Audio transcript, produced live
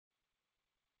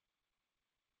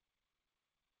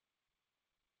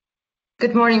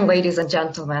Good morning, ladies and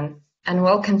gentlemen, and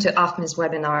welcome to AFME's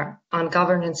webinar on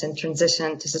Governance and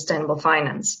Transition to Sustainable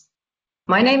Finance.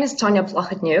 My name is Tonya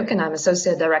Plachotniuk, and I'm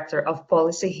Associate Director of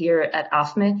Policy here at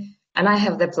AFME, and I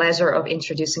have the pleasure of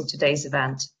introducing today's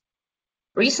event.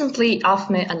 Recently,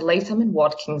 AFME and Latham &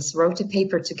 Watkins wrote a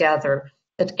paper together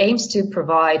that aims to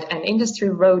provide an industry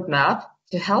roadmap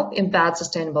to help embed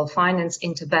sustainable finance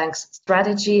into banks'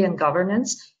 strategy and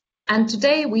governance. And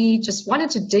today we just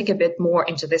wanted to dig a bit more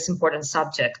into this important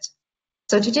subject.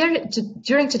 So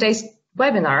during today's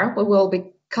webinar, we will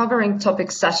be covering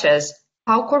topics such as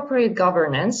how corporate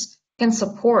governance can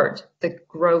support the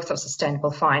growth of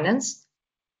sustainable finance,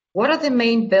 what are the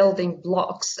main building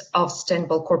blocks of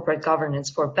sustainable corporate governance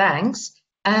for banks,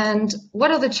 and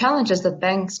what are the challenges that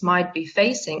banks might be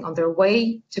facing on their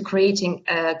way to creating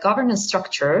a governance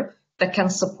structure that can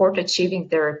support achieving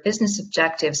their business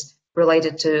objectives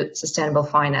related to sustainable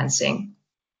financing.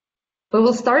 We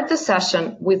will start the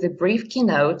session with a brief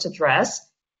keynote address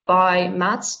by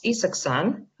Mats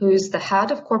Isaksson, who is the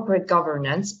head of corporate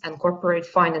governance and corporate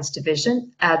finance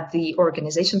division at the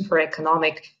Organization for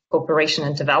Economic Cooperation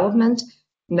and Development,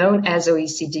 known as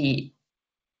OECD.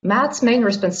 Mats' main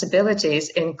responsibilities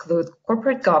include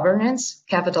corporate governance,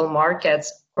 capital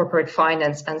markets, corporate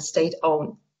finance, and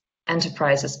state-owned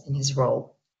enterprises in his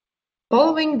role.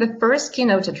 Following the first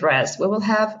keynote address, we will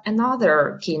have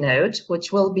another keynote, which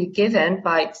will be given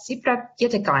by Sipra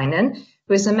Pietikäinen,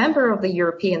 who is a member of the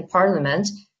European Parliament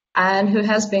and who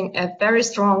has been a very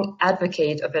strong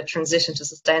advocate of a transition to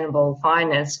sustainable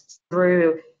finance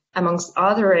through, amongst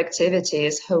other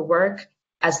activities, her work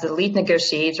as the lead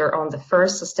negotiator on the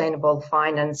first sustainable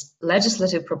finance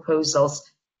legislative proposals,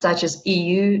 such as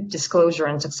EU disclosure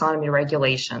and taxonomy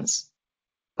regulations.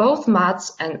 Both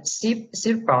Mats and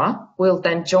Sipra will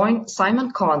then join Simon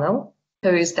Connell, who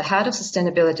is the head of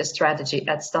sustainability strategy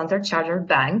at Standard Chartered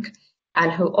Bank,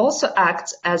 and who also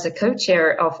acts as a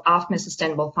co-chair of AFME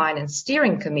Sustainable Finance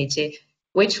Steering Committee,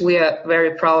 which we are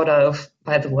very proud of,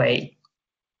 by the way.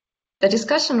 The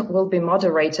discussion will be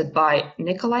moderated by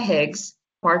Nicola Higgs,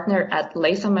 partner at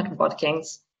Latham &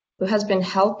 Watkins, who has been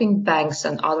helping banks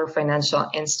and other financial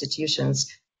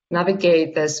institutions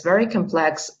navigate this very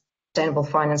complex sustainable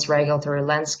finance regulatory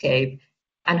landscape,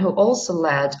 and who also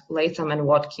led Latham &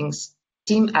 Watkins'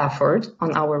 team effort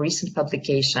on our recent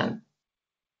publication.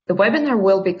 The webinar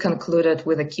will be concluded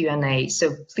with a Q&A,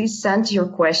 so please send your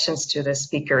questions to the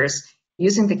speakers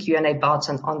using the Q&A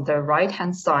button on the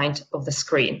right-hand side of the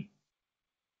screen.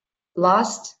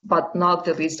 Last but not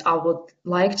the least, I would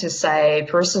like to say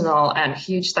personal and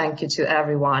huge thank you to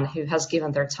everyone who has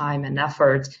given their time and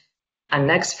effort and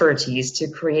expertise to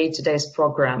create today's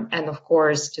program, and of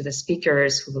course to the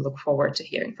speakers who we look forward to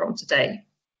hearing from today.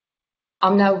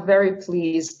 I'm now very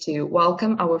pleased to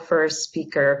welcome our first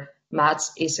speaker,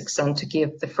 Mats Isaksson, to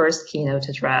give the first keynote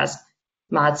address.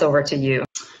 Mats, over to you.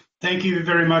 Thank you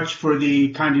very much for the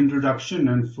kind introduction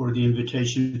and for the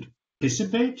invitation to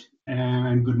participate,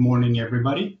 and good morning,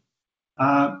 everybody.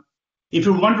 If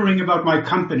you're wondering about my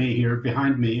company here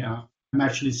behind me, I'm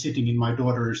actually sitting in my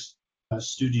daughter's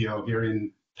studio here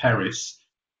in Paris,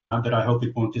 but I hope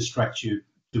it won't distract you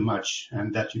too much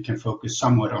and that you can focus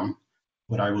somewhat on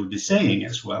what I will be saying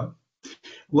as well.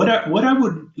 What I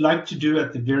would like to do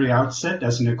at the very outset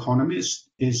as an economist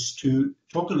is to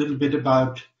talk a little bit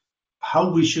about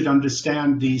how we should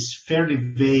understand these fairly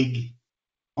vague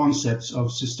concepts of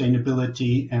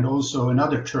sustainability, and also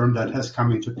another term that has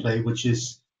come into play, which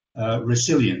is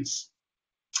resilience.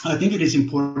 I think it is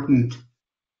important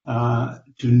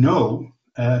to know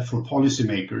for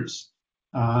policymakers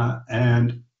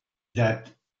and that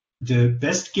the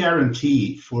best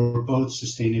guarantee for both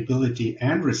sustainability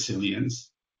and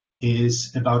resilience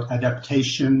is about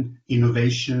adaptation,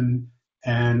 innovation,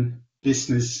 and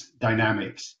business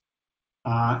dynamics.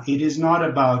 It is not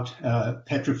about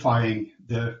petrifying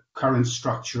the current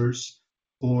structures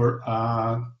or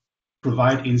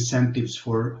provide incentives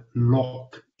for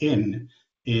lock-in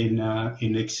in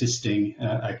existing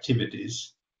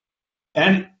activities.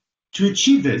 And to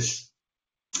achieve this,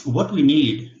 what we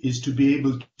need is to be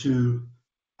able to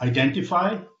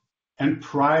identify and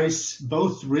price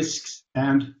both risks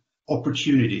and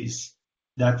opportunities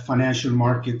that financial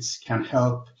markets can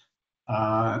help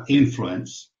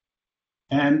influence.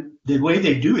 And the way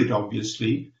they do it,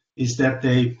 obviously, is that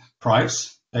they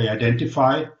price, they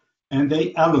identify, and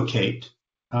they allocate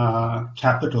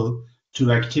capital to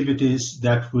activities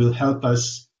that will help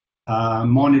us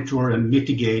monitor and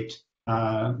mitigate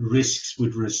risks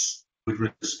with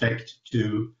respect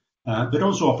to, but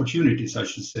also opportunities, I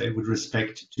should say, with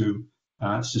respect to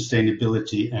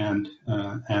sustainability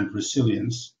and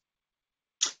resilience.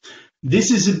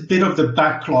 This is a bit of the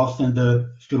backcloth and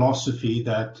the philosophy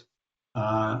that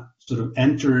sort of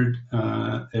entered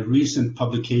a recent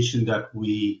publication that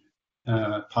we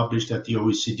published at the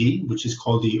OECD, which is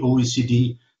called the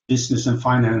OECD Business and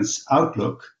Finance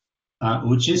Outlook,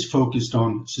 which is focused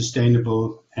on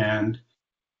sustainable and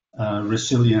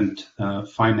resilient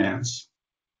finance.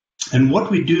 And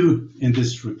what we do in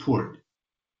this report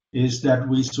is that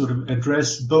we sort of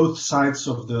address both sides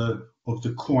of the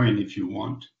coin, if you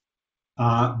want,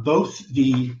 both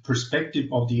the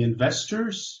perspective of the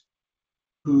investors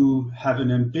who have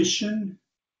an ambition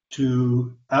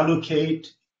to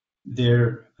allocate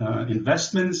their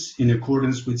investments in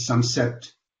accordance with some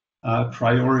set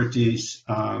priorities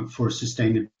for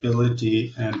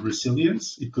sustainability and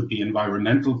resilience. It could be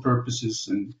environmental purposes,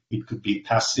 and it could be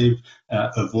passive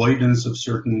avoidance of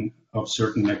certain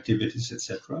activities,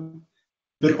 etc.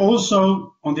 But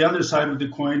also, on the other side of the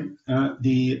coin,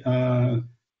 the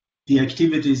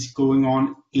activities going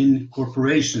on in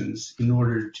corporations in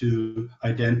order to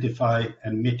identify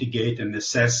and mitigate and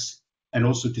assess and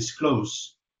also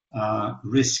disclose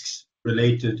risks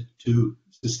related to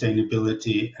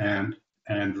sustainability and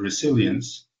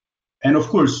resilience. And of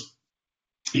course,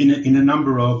 in a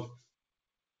number of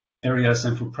areas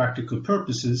and for practical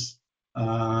purposes,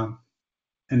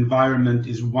 environment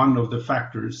is one of the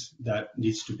factors that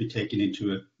needs to be taken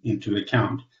into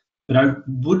account. But I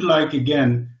would like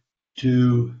again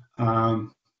to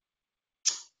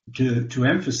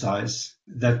emphasize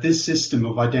that this system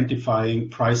of identifying,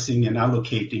 pricing, and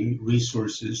allocating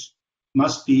resources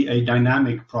must be a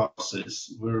dynamic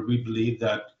process where we believe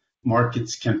that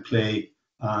markets can play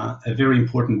a very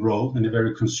important role and a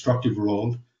very constructive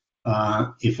role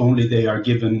if only they are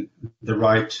given the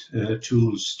right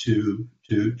tools to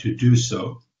do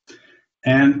so.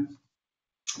 And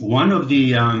one of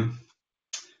the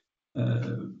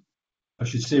I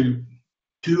should say,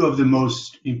 two of the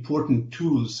most important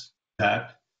tools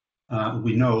that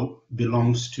we know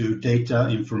belongs to data,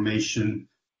 information,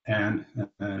 and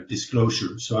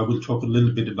disclosure. So I will talk a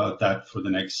little bit about that for the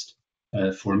next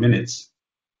 4 minutes.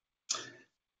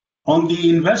 On the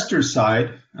investor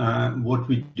side, what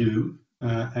we do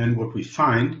and what we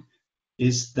find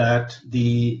is that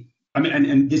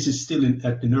and this is still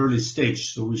at an early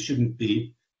stage, so we shouldn't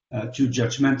be too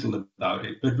judgmental about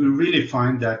it, but we really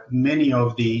find that many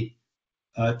of the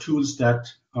tools that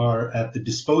are at the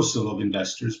disposal of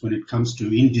investors when it comes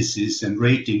to indices and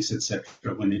ratings,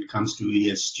 etc., when it comes to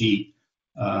ESG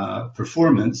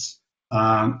performance,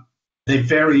 they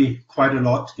vary quite a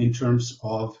lot in terms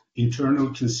of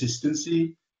internal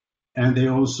consistency, and they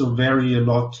also vary a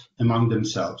lot among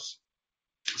themselves.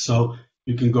 So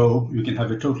you can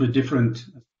have a totally different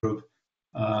sort of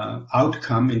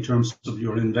outcome in terms of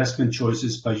your investment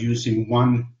choices by using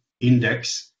one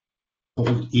index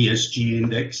called ESG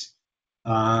index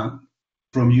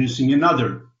from using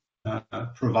another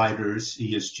provider's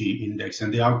ESG index,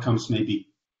 and the outcomes may be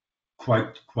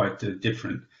quite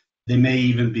different. They may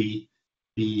even be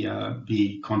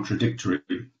contradictory.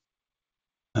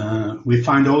 We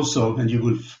find also, and you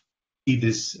will see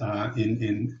this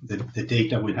in the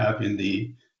data we have in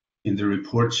the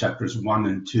report chapters 1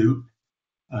 and 2,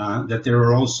 that there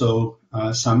are also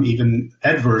some even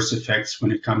adverse effects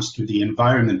when it comes to the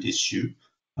environment issue,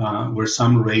 where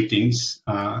some ratings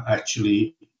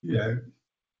actually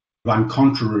run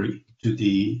contrary to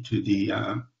the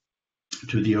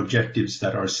objectives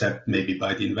that are set maybe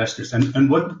by the investors. And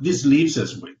what this leaves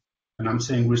us with, and I'm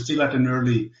saying we're still at an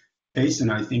early phase,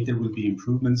 and I think there will be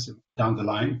improvements down the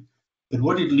line, but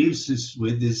what it leaves us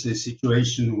with is a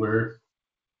situation where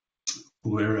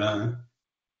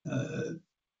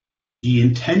the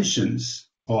intentions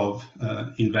of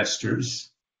investors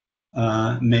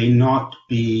may not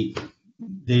be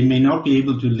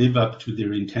able to live up to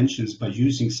their intentions by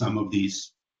using some of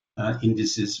these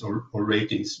indices or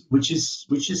ratings, which is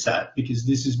sad, because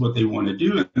this is what they want to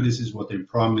do and this is what they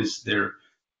promise their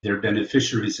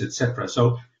beneficiaries, etc.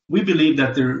 So we believe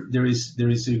that there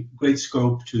is a great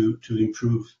scope to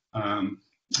improve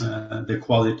the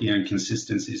quality and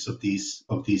consistencies of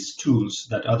these tools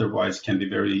that otherwise can be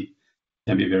very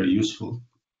useful.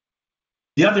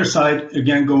 The other side,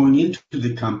 again, going into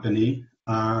the company,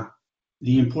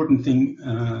 the important thing,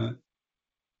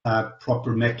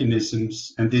 proper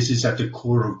mechanisms, and this is at the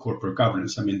core of corporate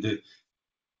governance. I mean,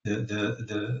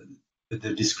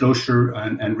 the disclosure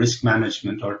and risk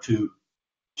management are two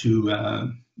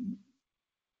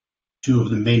of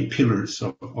the main pillars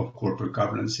of corporate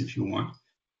governance, if you want.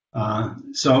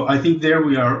 So I think there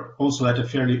we are also at a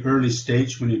fairly early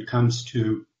stage when it comes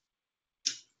to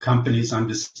companies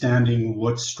understanding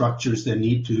what structures they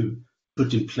need to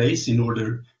put in place in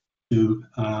order to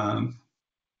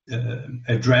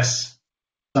address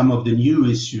some of the new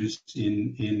issues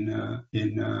in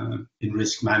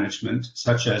risk management,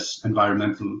 such as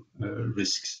environmental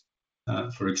risks,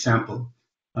 for example.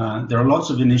 There are lots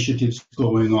of initiatives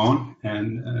going on,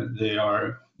 and they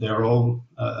are all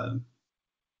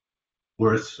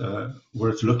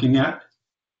worth looking at.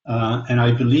 And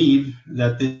I believe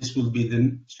that this will be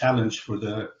the challenge for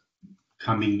the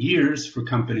coming years for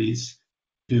companies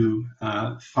to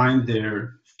find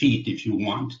their feet, if you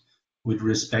want, with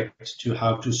respect to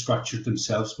how to structure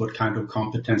themselves, what kind of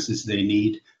competences they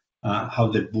need, how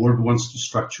the board wants to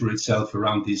structure itself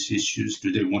around these issues.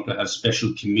 Do they want to have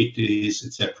special committees,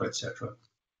 etc., etc.?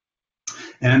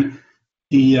 And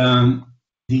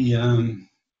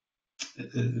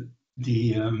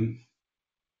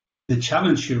the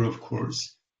challenge here, of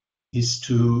course, is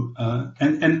to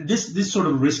and this sort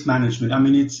of risk management. I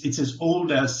mean, it's as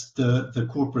old as the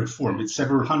corporate form. It's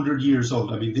several hundred years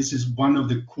old. I mean, this is one of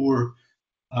the core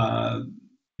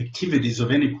activities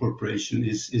of any corporation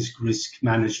is risk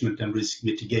management and risk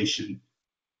mitigation,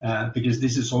 because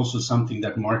this is also something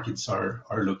that markets are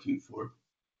looking for.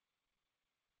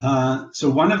 So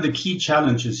one of the key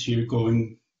challenges here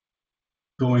going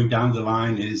down the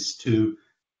line is to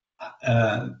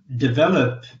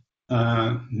develop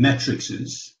metrics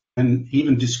and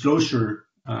even disclosure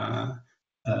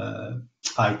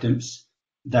items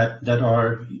that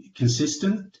are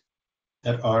consistent,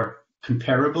 that are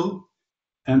comparable,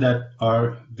 and that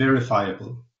are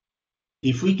verifiable.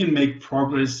 If we can make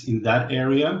progress in that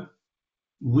area,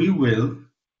 we will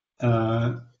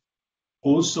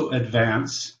also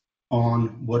advance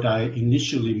on what I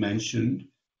initially mentioned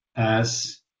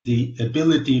as the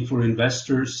ability for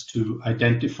investors to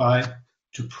identify,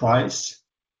 to price,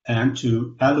 and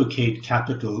to allocate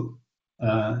capital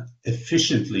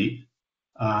efficiently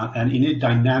and in a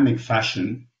dynamic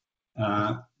fashion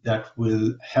that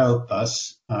will help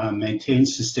us maintain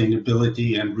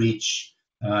sustainability and reach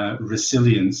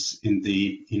resilience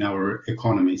in our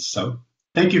economies. So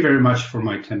thank you very much for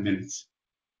my 10 minutes.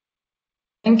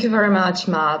 Thank you very much,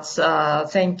 Mats.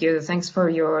 Thank you. Thanks for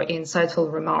your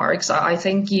insightful remarks. I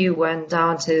think you went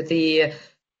down to the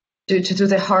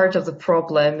heart of the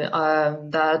problem,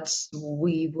 that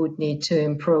we would need to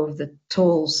improve the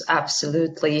tools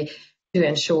absolutely to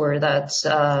ensure that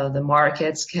the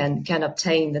markets can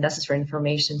obtain the necessary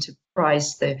information to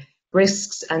price the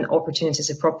risks and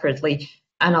opportunities appropriately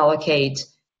and allocate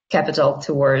capital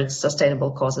towards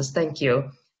sustainable causes. Thank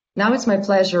you. Now it's my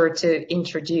pleasure to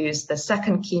introduce the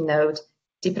second keynote,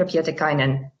 Sipra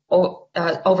Pietikäinen.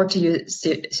 Over to you,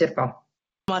 Sirpa.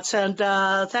 Much, and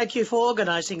thank you for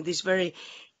organizing this very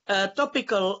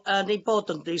topical and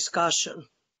important discussion.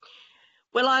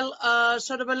 Well, I'll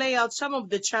sort of lay out some of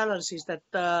the challenges that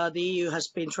the EU has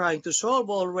been trying to solve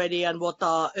already and what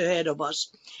are ahead of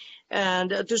us. And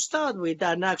to start with,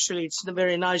 and actually it's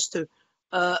very nice to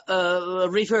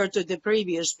refer to the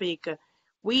previous speaker,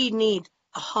 we need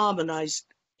harmonized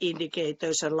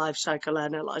indicators and life cycle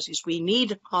analysis. We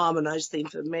need harmonized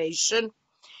information.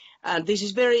 And this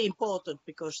is very important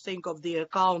because think of the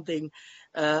accounting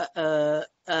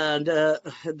and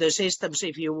the systems.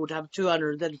 If you would have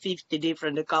 250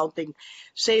 different accounting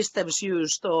systems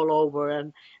used all over,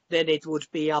 and then it would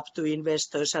be up to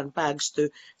investors and banks to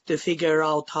figure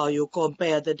out how you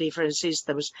compare the different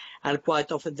systems. And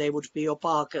quite often they would be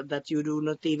opaque, that you do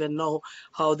not even know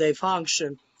how they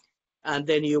function. And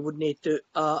then you would need to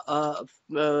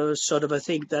sort of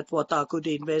think that what are good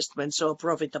investments or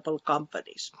profitable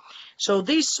companies. So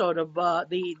this sort of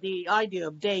the idea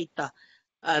of data,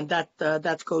 and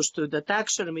that goes to the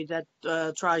taxonomy that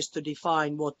tries to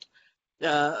define what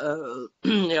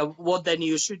then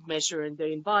you should measure in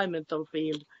the environmental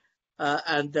field,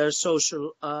 and the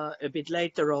social a bit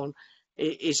later on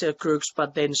is a crux,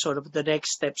 but then sort of the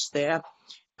next steps there.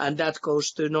 And that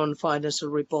goes to non-financial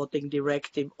reporting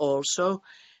directive also.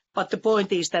 But the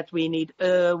point is that we need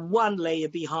one layer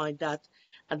behind that.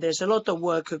 And there's a lot of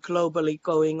work globally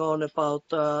going on about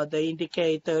the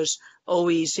indicators.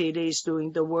 OECD is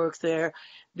doing the work there.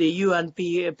 The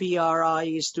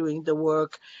UNPRI is doing the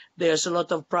work. There's a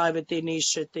lot of private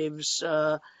initiatives,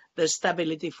 the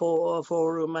Stability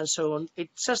Forum and so on.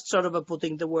 It's just sort of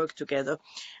putting the work together.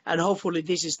 And hopefully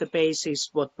this is the basis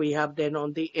what we have then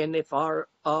on the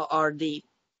NFRD.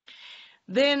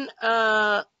 Then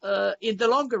in the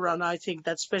longer run, I think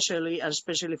that especially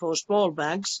for small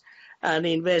banks and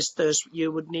investors,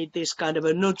 you would need this kind of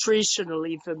a nutritional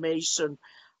information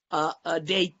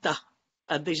data.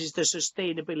 And this is the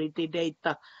sustainability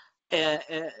data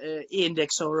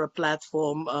index or a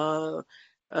platform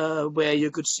where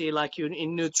you could see, like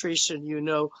in nutrition, you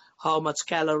know how much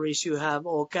calories you have,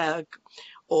 or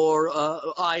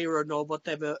iron or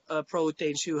whatever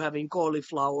proteins you have in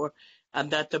cauliflower,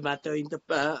 and that the matter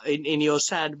in your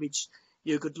sandwich.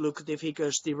 You could look at the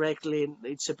figures directly, and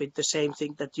it's a bit the same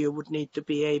thing that you would need to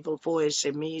be able for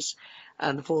SMEs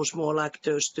and for small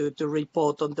actors to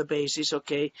report on the basis,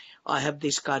 okay, I have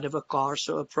this kind of a car,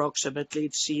 so approximately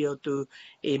its CO2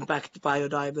 impact,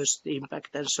 biodiversity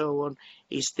impact, and so on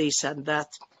is this and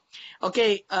that.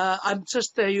 Okay, I'm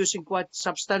just using quite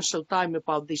substantial time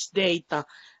about this data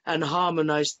and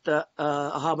harmonized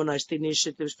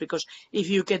initiatives, because if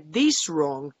you get this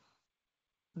wrong,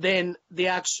 then the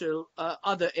actual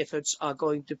other efforts are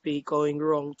going to be going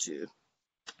wrong too.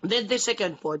 Then the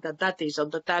second point, that is on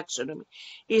the taxonomy,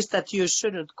 is that you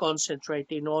shouldn't concentrate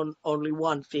on only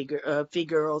one figure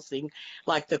or thing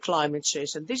like the climate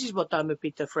change. And this is what I'm a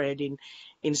bit afraid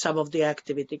in some of the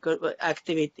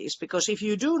activities, because if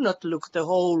you do not look the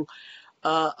whole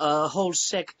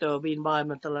sector of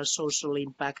environmental and social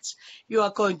impacts, you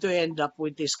are going to end up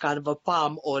with this kind of a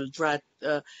palm oil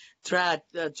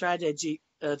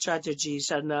strategies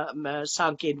and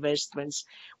sunk investments,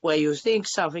 where you think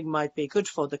something might be good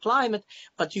for the climate,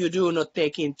 but you do not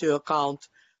take into account,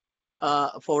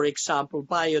 for example,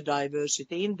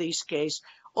 biodiversity in this case,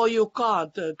 or you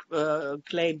can't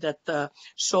claim that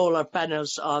solar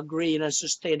panels are green and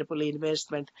sustainable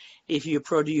investment if you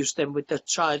produce them with the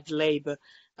child labor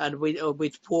and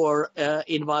with poor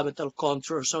environmental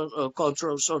controls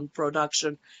on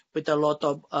production, with a lot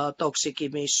of toxic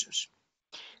emissions.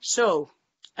 So,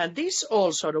 and this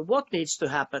all sort of what needs to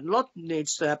happen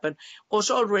was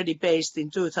already based in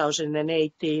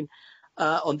 2018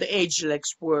 on the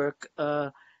Agilex work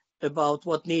about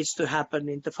what needs to happen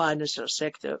in the financial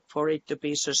sector for it to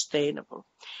be sustainable.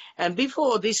 And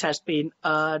before this has been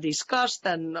discussed,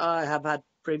 and I have had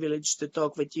privilege to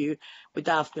talk with you, with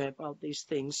Daphne, about these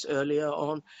things earlier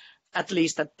on, at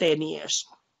least at 10 years.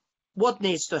 What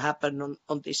needs to happen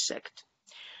on this sector?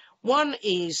 One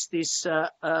is this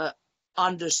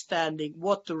understanding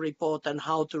what to report and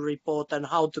how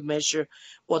to measure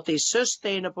what is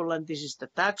sustainable, and this is the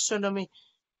taxonomy,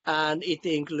 and it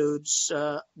includes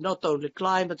not only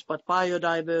climate but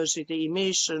biodiversity,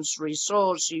 emissions,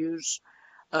 resource use,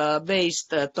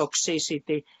 waste,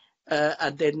 toxicity,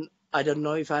 and then I don't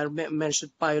know if I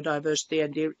mentioned biodiversity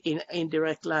and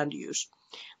indirect land use.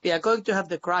 We are going to have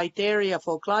the criteria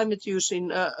for climate use in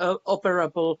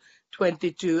operable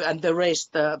 22 and the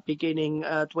rest beginning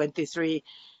 23,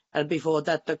 and before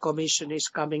that the Commission is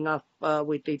coming up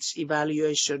with its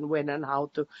evaluation when and how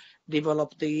to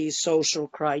develop the social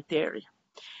criteria.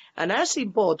 And as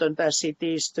important as it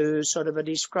is to sort of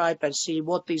describe and see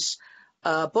what is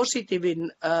positive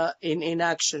in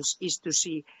actions, is to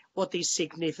see what is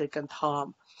significant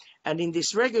harm. And in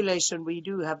this regulation we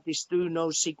do have this do no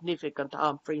significant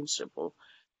harm principle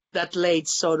that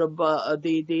lays sort of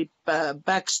the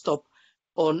backstop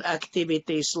on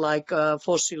activities like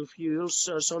fossil fuels,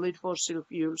 solid fossil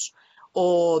fuels,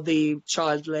 or the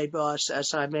child labour,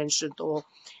 as I mentioned, or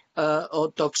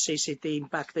toxicity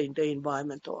impacting the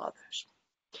environment or others.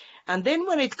 And then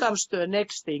when it comes to the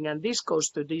next thing, and this goes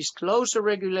to disclosure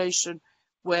regulation,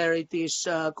 where it is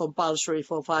compulsory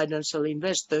for financial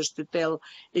investors to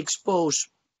expose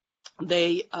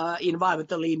the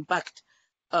environmental impact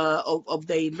of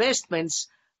the investments,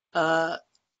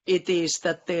 it is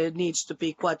that there needs to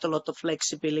be quite a lot of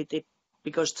flexibility,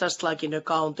 because just like in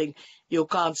accounting, you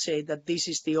can't say that this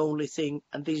is the only thing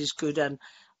and this is good and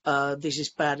this is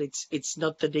bad. It's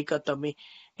not the dichotomy.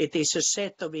 It is a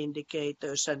set of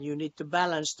indicators, and you need to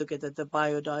balance together the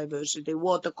biodiversity,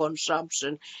 water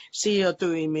consumption,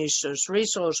 CO2 emissions,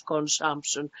 resource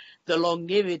consumption, the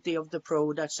longevity of the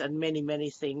products, and many, many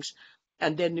things.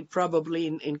 And then probably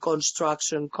in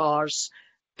construction, cars,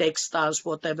 textiles,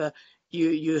 whatever,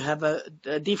 you have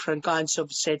different kinds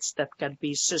of sets that can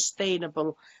be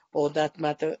sustainable, or that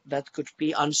matter that could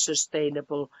be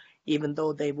unsustainable, even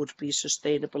though they would be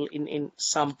sustainable in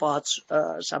some parts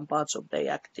of their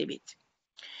activity.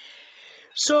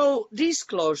 So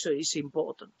disclosure is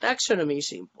important, taxonomy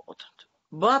is important,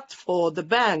 but for the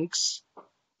banks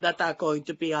that are going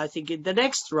to be, I think, in the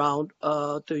next round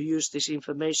to use this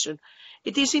information,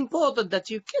 it is important that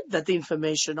you get that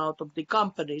information out of the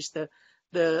companies,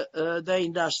 the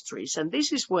industries, and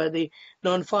this is where the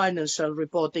non-financial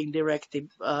reporting directive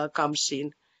comes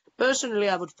in. Personally,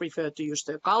 I would prefer to use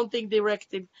the accounting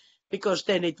directive, because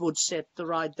then it would set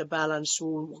the balance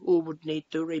who would need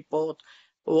to report,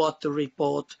 what to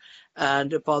report,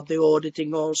 and about the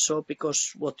auditing also,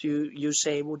 because what you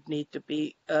say would need to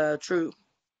be true.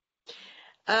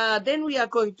 Then we are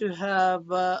going to have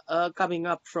coming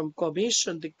up from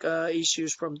Commission the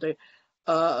issues from the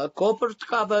corporate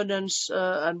governance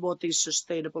and what is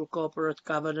sustainable corporate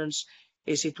governance.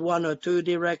 Is it 1 or 2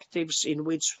 directives? In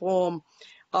which form?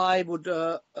 I would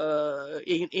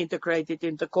integrate it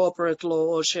in the corporate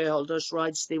law or shareholders'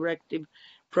 rights directive.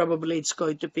 Probably it's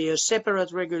going to be a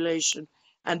separate regulation.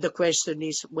 And the question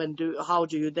is, how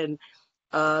do you then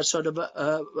sort of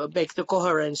make the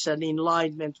coherence and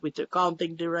alignment with the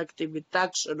accounting directive, with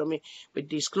taxonomy, with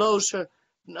disclosure,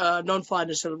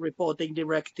 non-financial reporting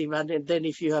directive, and then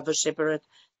if you have a separate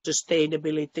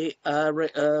sustainability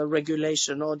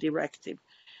regulation or directive.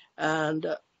 And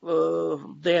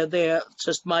there,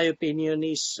 just my opinion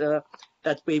is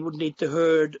that we would need to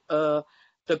herd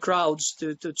the crowds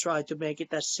to try to make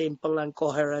it as simple and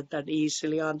coherent and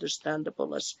easily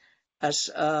understandable as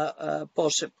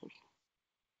possible.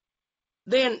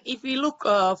 Then if we look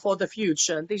for the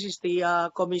future, and this is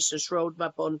the Commission's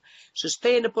roadmap on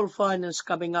sustainable finance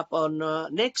coming up on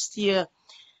next year,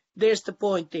 there's the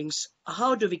pointings.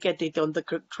 How do we get it on the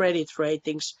credit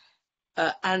ratings?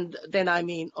 And then I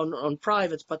mean on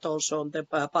private, but also on the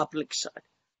public side.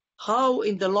 How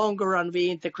in the longer run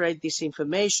we integrate this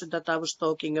information that I was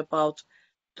talking about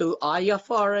to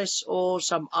IFRS or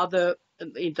some other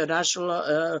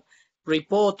international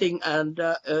reporting and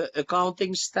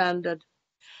accounting standard.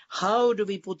 How do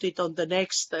we put it on the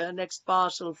next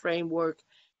Basel framework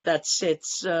that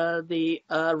sets the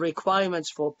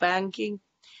requirements for banking?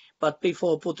 But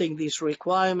before putting these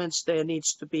requirements, there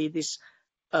needs to be this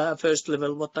first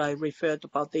level, what I referred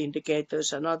about the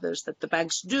indicators and others, that the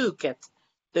banks do get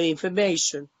the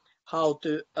information how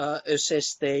to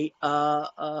assess the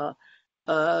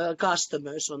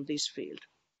customers on this field.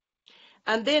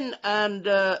 And then,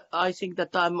 I think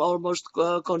that I'm almost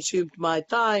consumed my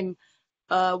time.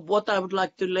 What I would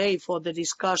like to lay for the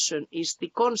discussion is the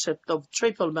concept of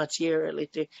triple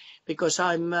materiality, because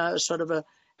I'm sort of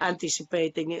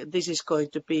anticipating this is going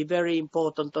to be very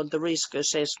important on the risk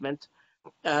assessment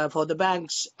for the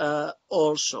banks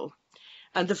also.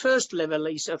 And the first level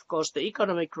is, of course, the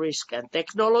economic risk and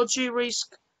technology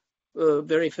risk,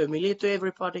 very familiar to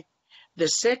everybody. The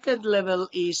second level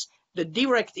is the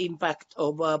direct impact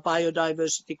of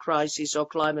biodiversity crisis or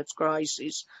climate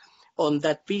crisis on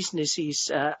that businesses'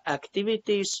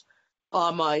 activities.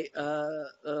 Are my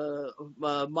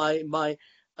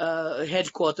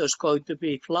headquarters going to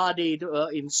be flooded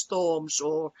in storms,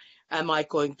 or am I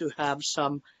going to have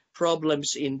some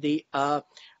problems in the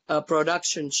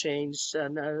production chains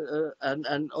and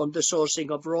on the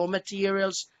sourcing of raw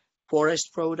materials,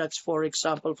 forest products, for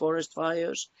example, forest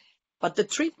fires? But the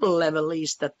triple level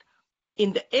is that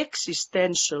in the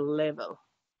existential level,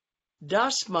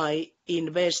 does my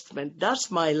investment,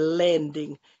 does my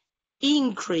lending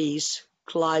increase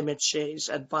climate change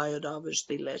and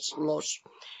biodiversity loss?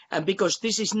 And because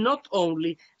this is not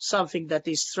only something that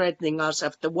is threatening us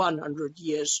after 100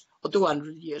 years or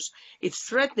 200 years, it's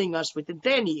threatening us within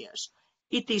 10 years.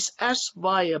 It is as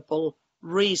viable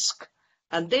risk.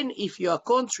 And then if you are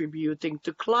contributing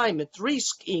to climate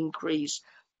risk increase,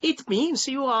 it means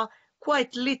you are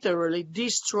quite literally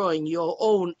destroying your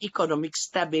own economic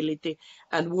stability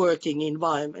and working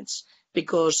environments,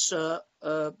 because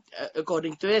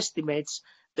according to estimates,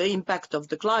 the impact of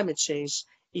the climate change,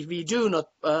 if we do not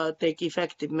take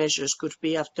effective measures, could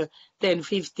be after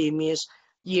 10-15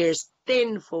 years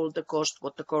tenfold the cost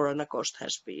what the corona cost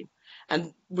has been.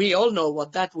 And we all know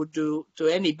what that would do to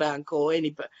any bank or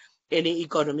any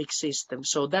economic system.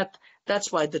 So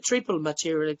that's why the triple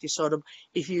materiality sort of,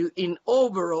 if you in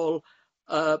overall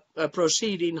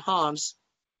proceed enhance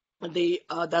the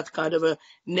that kind of a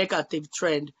negative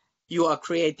trend, you are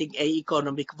creating a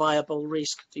economic viable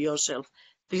risk to yourself.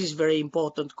 This is very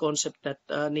important concept that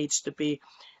needs to be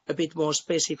a bit more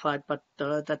specified, but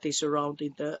that is around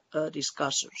in the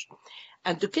discussions.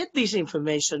 And to get this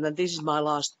information, and this is my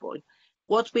last point,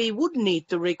 what we would need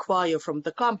to require from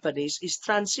the companies is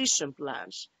transition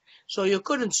plans. So you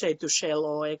couldn't say to Shell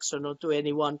or Exxon or to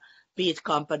any one peat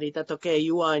company that, okay,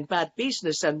 you are in bad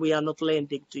business and we are not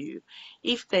lending to you.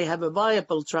 If they have a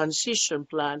viable transition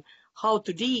plan, how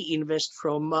to de-invest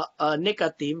from a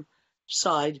negative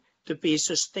side to be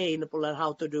sustainable, and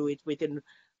how to do it within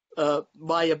a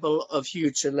viable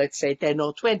future, let's say 10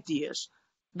 or 20 years,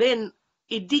 then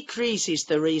it decreases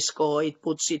the risk, or it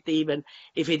puts it, even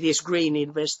if it is green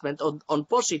investment, on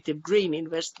positive green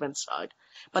investment side.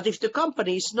 But if the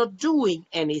company is not doing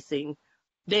anything,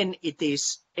 then it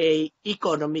is a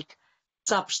economic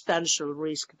substantial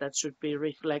risk that should be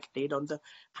reflected on the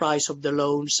price of the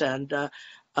loans and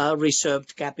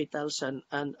reserved capitals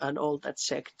and all that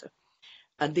sector.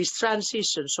 And this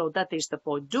transition, so that is the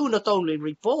point. Do not only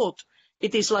report.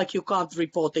 It is like you can't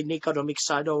report in economic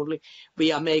side only.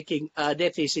 We are making a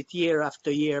deficit year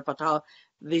after year, but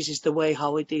this is the way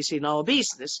how it is in our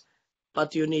business.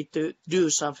 But you need to do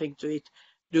something to it.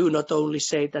 Do not only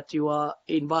say that you are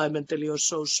environmentally or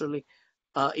socially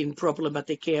in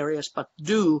problematic areas, but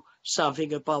do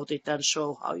something about it and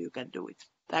show how you can do it.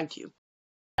 Thank you.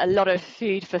 A lot of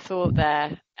food for thought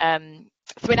there.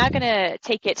 So we're now going to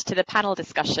take it to the panel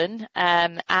discussion.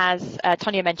 As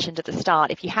Tonya mentioned at the start,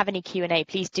 if you have any Q&A,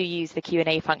 please do use the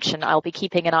Q&A function. I'll be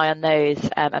keeping an eye on those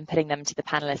and putting them to the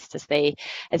panelists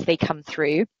as they come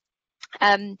through.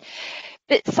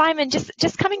 But Simon,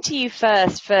 just coming to you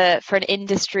first for an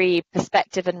industry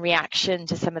perspective and reaction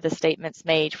to some of the statements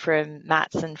made from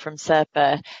Mats and from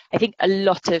Sirpa. I think a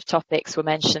lot of topics were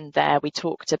mentioned there. We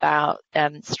talked about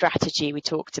strategy. We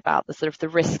talked about the sort of the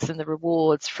risks and the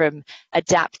rewards from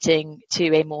adapting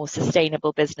to a more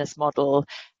sustainable business model.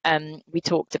 We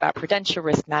talked about prudential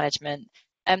risk management.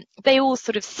 They all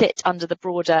sort of sit under the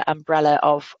broader umbrella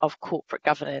of corporate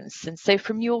governance. And so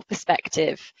from your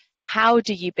perspective, how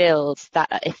do you build that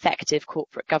effective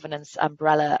corporate governance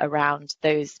umbrella around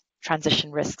those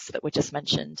transition risks that were just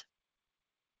mentioned?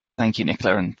 Thank you,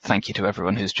 Nicola, and thank you to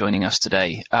everyone who's joining us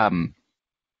today. There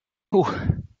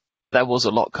was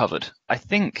a lot covered. I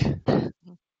think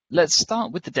let's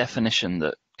start with the definition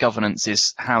that governance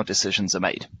is how decisions are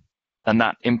made, and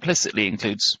that implicitly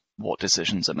includes what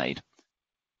decisions are made.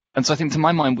 And so I think to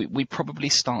my mind, we probably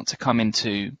start to come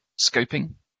into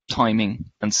scoping,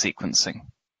 timing, and sequencing.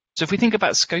 So if we think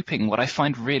about scoping, what I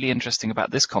find really interesting about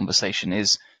this conversation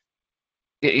is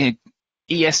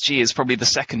ESG is probably the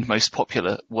second most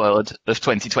popular word of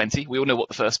 2020. We all know what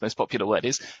the first most popular word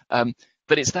is,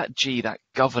 but it's that G, that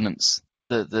governance,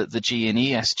 the G in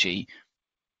ESG.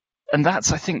 And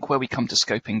that's, I think, where we come to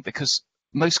scoping, because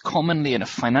most commonly in a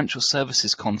financial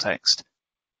services context,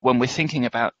 when we're thinking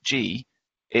about G,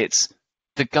 it's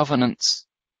the governance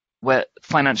where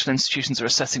financial institutions are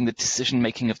assessing the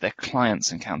decision-making of their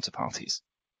clients and counterparties.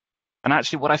 And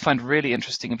actually what I find really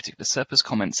interesting, in particular Sirpa's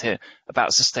comments here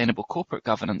about sustainable corporate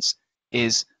governance,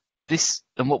 is this,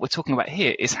 and what we're talking about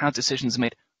here, is how decisions are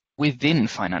made within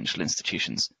financial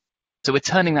institutions. So we're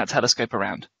turning that telescope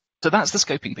around. So that's the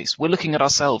scoping piece. We're looking at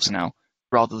ourselves now,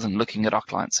 rather than looking at our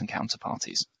clients and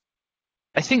counterparties.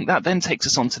 I think that then takes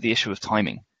us on to the issue of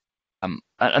timing.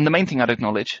 And the main thing I'd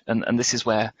acknowledge, and this is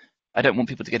where I don't want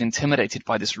people to get intimidated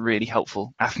by this really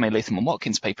helpful AFME, Latham and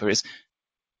Watkins paper, is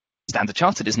Standard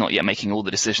Chartered is not yet making all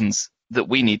the decisions that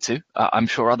we need to. I'm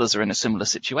sure others are in a similar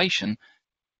situation.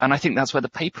 And I think that's where the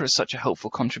paper is such a helpful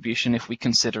contribution if we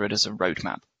consider it as a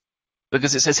roadmap.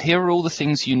 Because it says, here are all the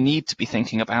things you need to be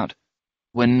thinking about.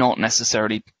 We're not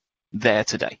necessarily there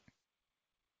today.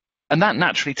 And that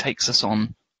naturally takes us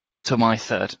on to my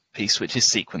third piece, which is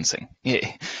sequencing.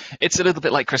 It's a little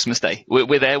bit like Christmas Day.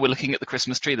 We're there, we're looking at the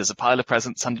Christmas tree, there's a pile of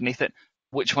presents underneath it.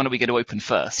 Which one are we going to open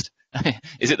first?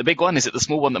 Is it the big one? Is it the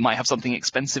small one that might have something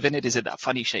expensive in it? Is it that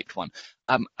funny shaped one?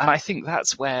 And I think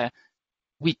that's where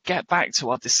we get back to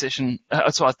our to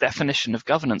our definition of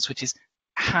governance, which is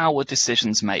how are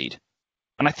decisions made?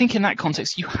 And I think in that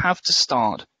context, you have to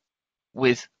start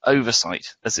with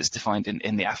oversight, as it's defined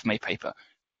in the AFME paper.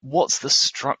 What's the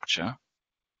structure?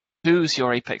 Who's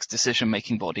your apex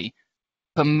decision-making body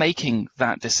for making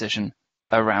that decision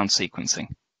around sequencing?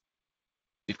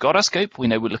 We've got our scope. We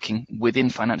know we're looking within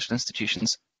financial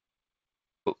institutions.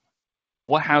 But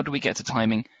how do we get to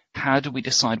timing? How do we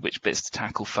decide which bits to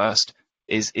tackle first?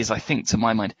 Is I think, to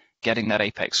my mind, getting that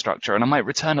apex structure. And I might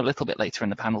return a little bit later in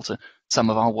the panel to some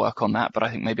of our work on that, but I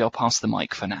think maybe I'll pass the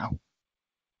mic for now.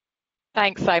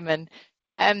 Thanks, Simon.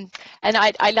 And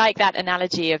I like that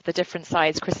analogy of the different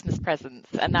size Christmas presents,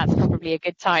 and that's probably a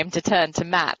good time to turn to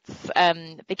Mats,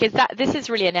 because this is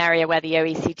really an area where the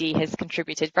OECD has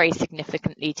contributed very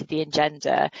significantly to the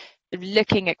agenda,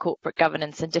 looking at corporate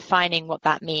governance and defining what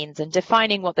that means and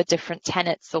defining what the different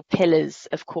tenets or pillars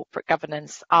of corporate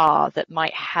governance are that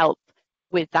might help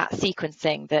with that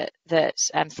sequencing that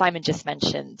Simon just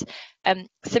mentioned.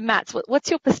 So Mats, what's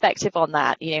your perspective on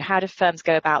that? How do firms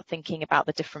go about thinking about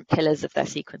the different pillars of their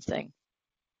sequencing?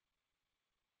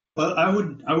 Well,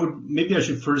 maybe I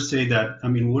should first say that,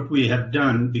 what we have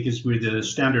done, because we're the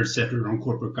standard setter on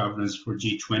corporate governance for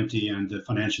G20 and the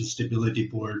Financial Stability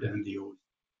Board and the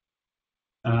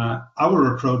OECD,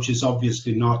 our approach is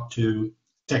obviously not to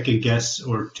second guess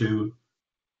or to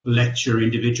lecture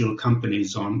individual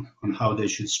companies on how they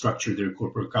should structure their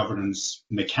corporate governance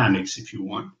mechanics, if you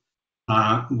want.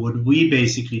 What we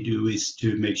basically do is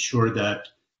to make sure that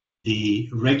the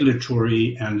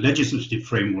regulatory and legislative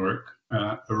framework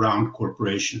around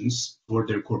corporations for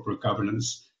their corporate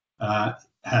governance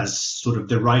has sort of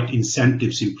the right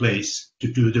incentives in place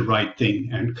to do the right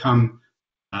thing and come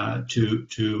to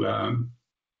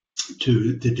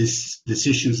the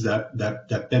decisions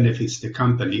that benefits the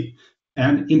company.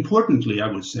 And importantly, I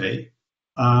would say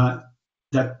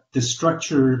that the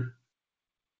structure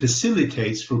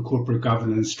facilitates for corporate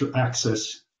governance to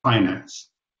access finance,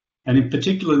 and in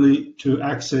particularly to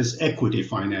access equity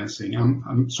financing.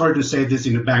 I'm sorry to say this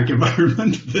in a bank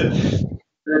environment, but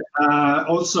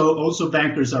also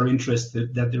bankers are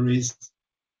interested that there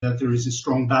is a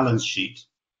strong balance sheet.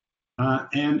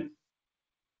 And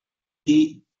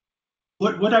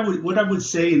what I would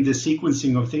say in the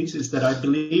sequencing of things is that I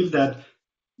believe that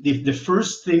the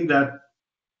first thing that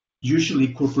usually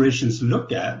corporations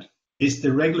look at is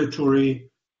the regulatory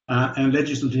and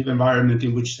legislative environment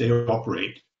in which they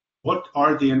operate. What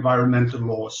are the environmental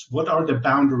laws? What are the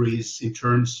boundaries in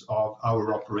terms of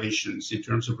our operations, in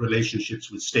terms of relationships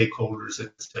with stakeholders,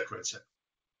 et cetera, et cetera?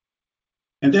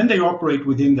 And then they operate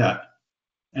within that.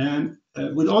 And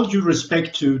with all due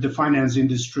respect to the finance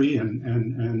industry and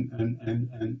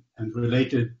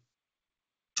related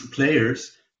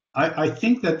players, I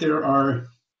think that there are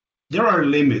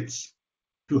limits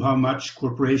to how much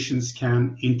corporations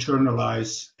can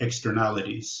internalize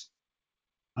externalities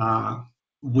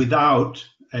without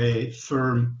a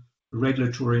firm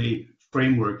regulatory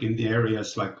framework in the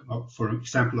areas like, for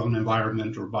example, on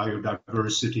environment or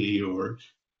biodiversity or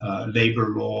labor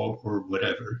law or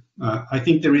whatever. I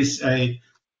think there is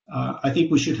I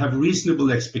think we should have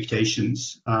reasonable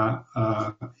expectations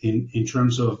in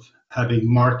terms of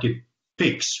having market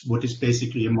fix what is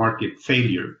basically a market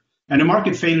failure. And a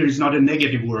market failure is not a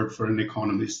negative word for an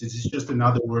economist. This is just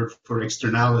another word for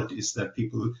externalities that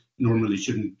people normally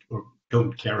shouldn't or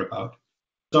don't care about.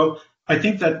 So I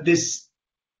think that this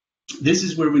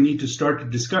is where we need to start a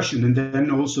discussion, and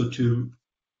then also to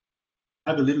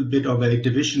have a little bit of a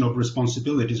division of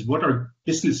responsibilities. What are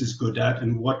businesses good at,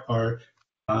 and what are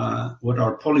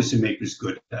policymakers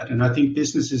good at? And I think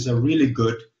businesses are really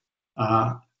good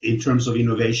in terms of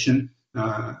innovation,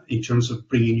 in terms of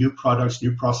bringing new products,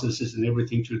 new processes, and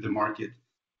everything to the market.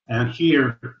 And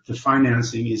here, the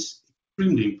financing is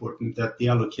extremely important that the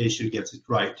allocation gets it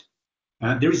right.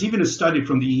 There is even a study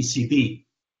from the ECB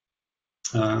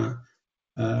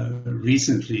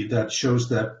recently that shows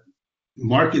that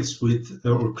markets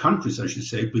or countries, I should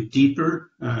say, with deeper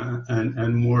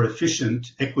and more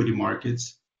efficient equity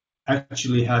markets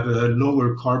actually have a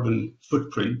lower carbon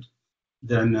footprint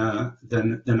than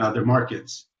other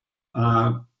markets.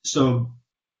 So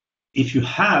if you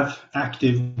have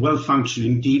active,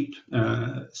 well-functioning, deep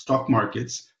stock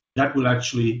markets, that will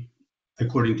actually,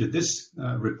 according to this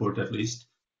report at least,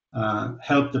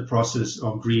 help the process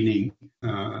of greening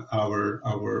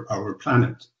our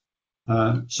planet.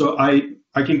 So I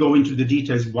can go into the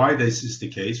details why this is the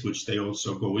case, which they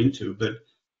also go into, but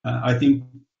I think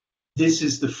this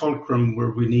is the fulcrum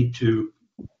where we need to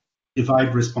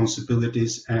divide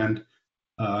responsibilities and,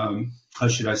 how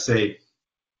should I say,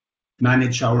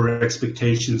 manage our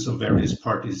expectations of various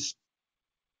parties.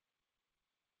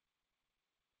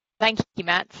 Thank you,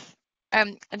 Mats.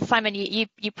 And Simon,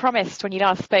 you promised when you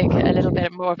last spoke a little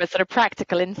bit more of a sort of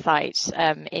practical insight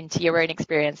into your own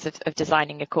experience of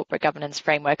designing a corporate governance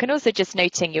framework, and also just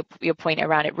noting your point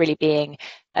around it really being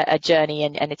a journey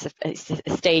and it's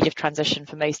a stage of transition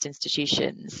for most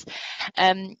institutions.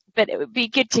 But it would be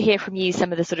good to hear from you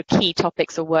some of the sort of key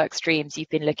topics or work streams you've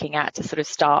been looking at to sort of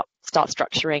start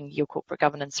structuring your corporate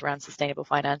governance around sustainable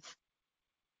finance.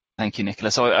 Thank you,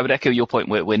 Nicola. So I would echo your point.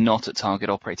 We're not at target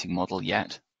operating model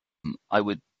yet. I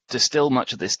would distill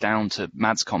much of this down to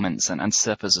Mads' comments and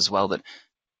Sirpa's as well, that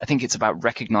I think it's about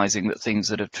recognizing that things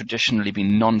that have traditionally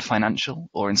been non-financial,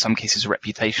 or in some cases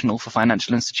reputational for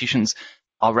financial institutions,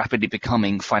 are rapidly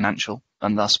becoming financial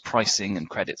and thus pricing and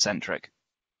credit-centric.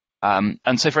 And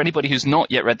so for anybody who's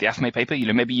not yet read the AFME paper,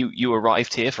 maybe you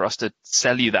arrived here for us to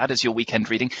sell you that as your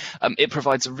weekend reading. It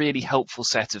provides a really helpful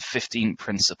set of 15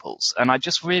 principles. And I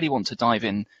just really want to dive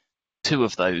in two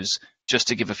of those just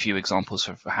to give a few examples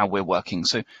for how we're working.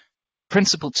 So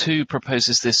Principle 2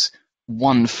 proposes this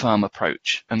one firm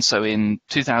approach. And so in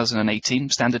 2018,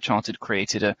 Standard Chartered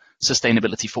created a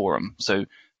sustainability forum. So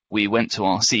we went to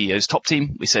our CEO's top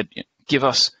team. We said, give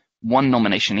us one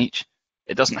nomination each.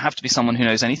 It doesn't have to be someone who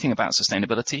knows anything about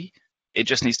sustainability. It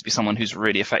just needs to be someone who's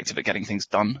really effective at getting things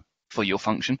done for your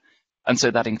function. And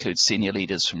so that includes senior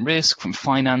leaders from risk, from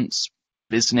finance,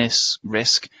 business,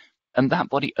 risk. And that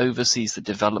body oversees the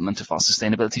development of our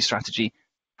sustainability strategy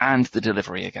and the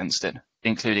delivery against it,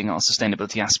 including our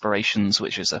sustainability aspirations,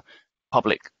 which is a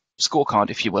public scorecard,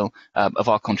 if you will, of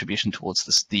our contribution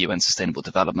towards the UN Sustainable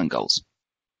Development Goals.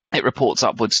 It reports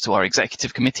upwards to our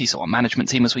executive committee, so our management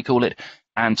team as we call it,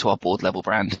 and to our board level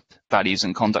brand values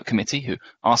and conduct committee, who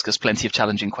ask us plenty of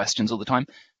challenging questions all the time.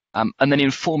 And then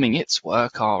informing its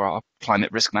work are our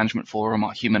Climate Risk Management Forum,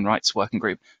 our Human Rights Working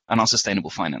Group, and our Sustainable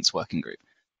Finance Working Group.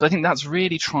 So I think that's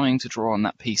really trying to draw on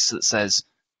that piece that says,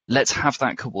 let's have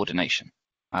that coordination.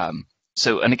 And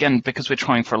again, because we're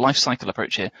trying for a life cycle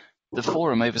approach here, the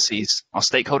forum oversees our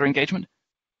stakeholder engagement,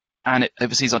 and it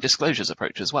oversees our disclosures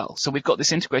approach as well. So we've got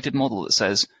this integrated model that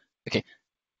says, okay,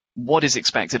 what is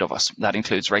expected of us? That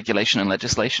includes regulation and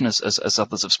legislation, as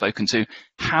others have spoken to.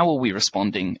 How are we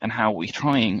responding and how are we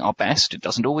trying our best? It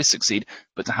doesn't always succeed,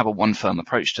 but to have a one firm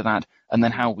approach to that. And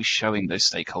then how are we showing those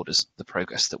stakeholders the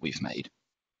progress that we've made?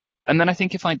 And then I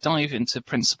think if I dive into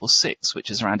Principle 6,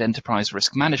 which is around enterprise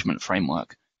risk management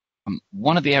framework,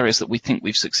 one of the areas that we think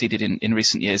we've succeeded in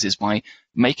recent years is by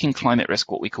making climate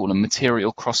risk what we call a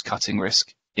material cross-cutting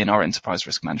risk in our enterprise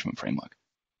risk management framework.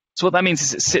 So what that means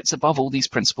is it sits above all these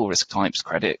principal risk types,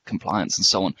 credit, compliance, and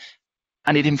so on,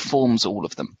 and it informs all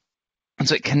of them. And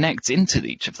so it connects into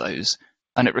each of those,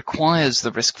 and it requires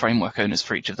the risk framework owners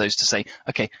for each of those to say,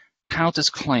 okay, how does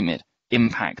climate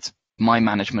impact my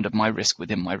management of my risk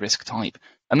within my risk type?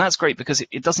 And that's great because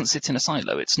it doesn't sit in a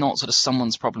silo. It's not sort of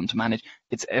someone's problem to manage.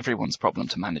 It's everyone's problem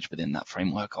to manage within that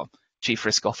framework. Our chief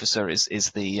risk officer is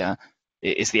the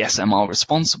SMR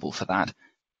responsible for that.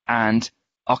 And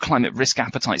our climate risk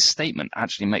appetite statement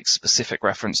actually makes specific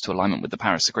reference to alignment with the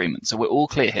Paris Agreement. So we're all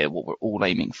clear here what we're all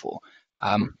aiming for.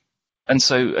 And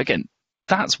so again,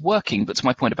 that's working. But to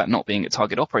my point about not being a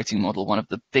target operating model, one of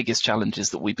the biggest challenges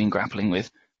that we've been grappling with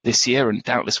this year and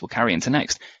doubtless will carry into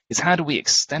next is how do we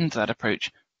extend that approach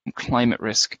from climate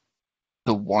risk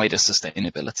to wider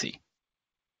sustainability?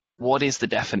 What is the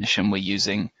definition we're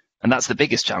using? And that's the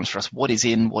biggest challenge for us. What is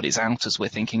in, what is out as we're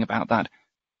thinking about that?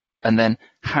 And then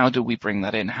how do we bring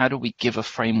that in? How do we give a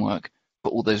framework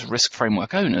for all those risk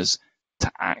framework owners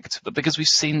to act? But because we've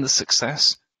seen the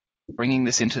success bringing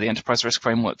this into the enterprise risk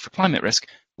framework for climate risk,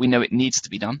 we know it needs to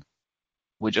be done.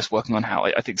 We're just working on how.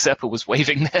 I think Seppa was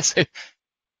waving there. So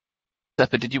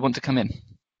Seppa, did you want to come in?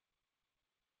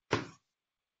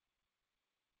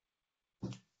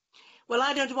 Well,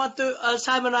 I don't want to,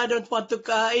 Simon. I don't want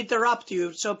to interrupt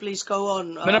you, so please go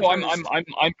on. No,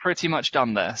 I'm pretty much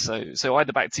done there. So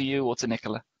either back to you or to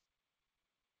Nicola.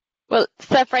 Well,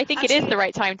 Seppa, I think it is the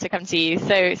right time to come to you.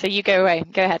 So you go away.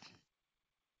 Go ahead.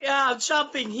 Yeah, I'm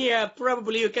jumping here.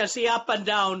 Probably you can see up and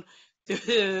down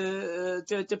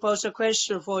to pose a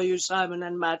question for you, Simon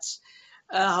and Mats,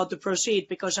 how to proceed,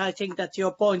 because I think that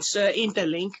your points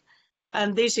interlink.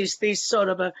 And this is this sort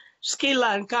of a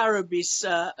Scylla and Charybdis.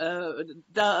 Do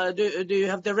you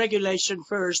have the regulation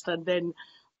first, and then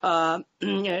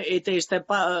it is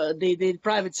the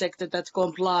private sector that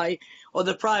comply, or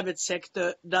the private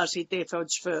sector does its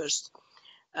efforts first?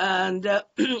 And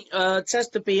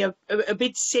just to be a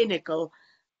bit cynical,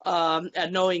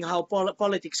 and knowing how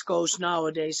politics goes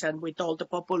nowadays, and with all the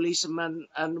populism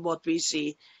and what we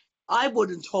see, I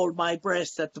wouldn't hold my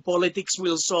breath that the politics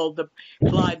will solve the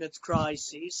climate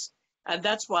crisis. And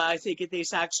that's why I think it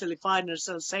is actually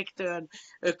financial sector and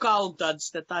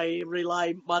accountants that I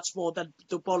rely much more than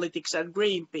to politics and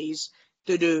Greenpeace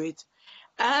to do it.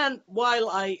 And while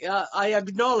I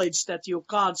acknowledge that you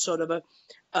can't sort of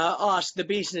ask the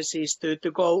businesses to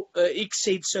go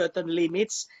exceed certain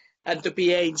limits and to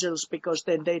be angels, because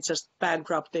then they just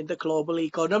bankrupt in the global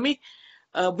economy,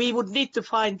 we would need to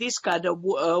find this kind of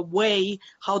way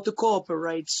how to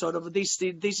cooperate. Sort of this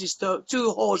is the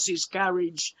two horses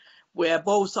carriage where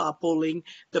both are pulling,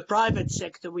 the private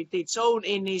sector with its own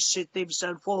initiatives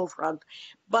and forefront,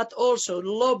 but also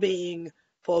lobbying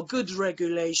for good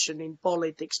regulation in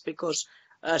politics, because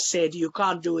said you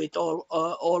can't do it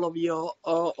all of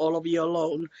you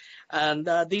alone. And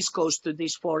this goes to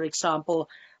this, for example,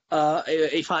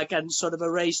 if I can sort of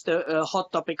raise the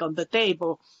hot topic on the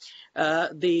table.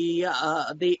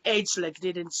 The age-leg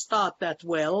didn't start that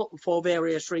well for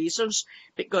various reasons,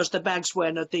 because the banks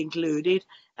were not included,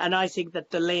 and I think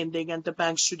that the lending and the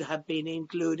banks should have been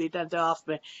included and the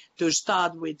AFME to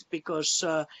start with, because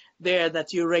there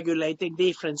that you regulate in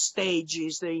different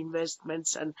stages the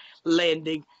investments, and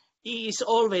lending is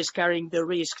always carrying the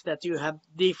risk that you have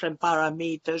different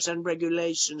parameters and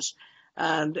regulations,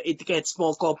 and it gets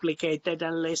more complicated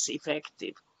and less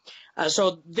effective.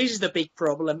 So this is the big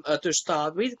problem to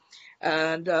start with.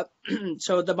 And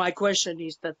so my question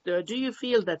is that do you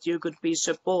feel that you could be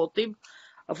supportive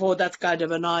for that kind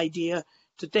of an idea,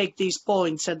 to take these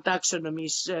points and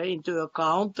taxonomies into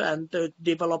account and to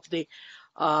develop the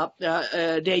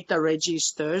data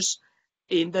registers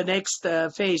in the next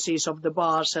phases of the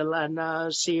Basel and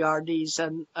CRDs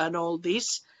and all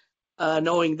this,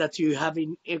 knowing that you have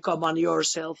in common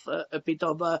yourself a bit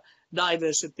of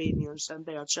diverse opinions and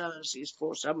there are challenges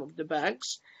for some of the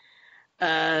banks.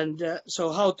 And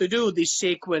so how to do this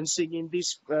sequencing in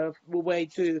this way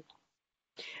too.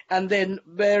 And then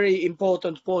very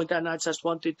important point, and I just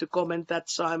wanted to comment that,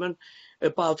 Simon,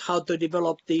 about how to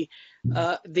develop the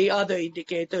other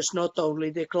indicators, not only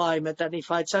the climate. And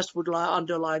if I just would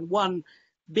underline one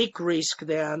big risk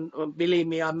there, and believe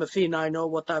me, I'm a Finn, I know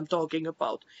what I'm talking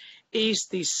about, is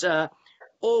this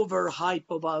overhype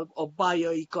of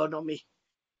bioeconomy.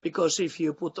 Because if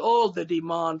you put all the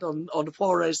demand on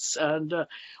forests and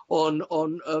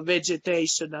on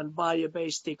vegetation and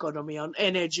bio-based economy, on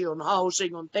energy, on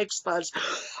housing, on textiles,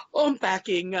 on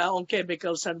packing, on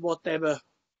chemicals and whatever,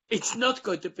 it's not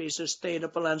going to be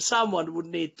sustainable, and someone would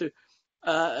need to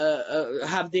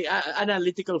have the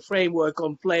analytical framework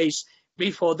on place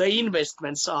before the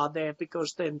investments are there,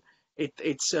 because then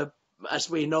it's as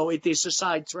we know, it is a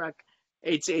sidetrack.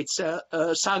 It's a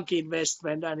sunk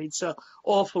investment, and it's an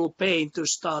awful pain to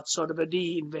start sort of a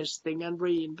de-investing and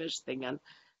reinvesting. And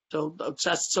so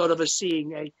just sort of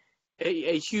seeing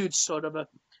a huge sort of a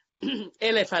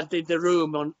elephant in the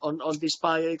room on this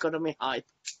bioeconomy hype.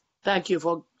 Thank you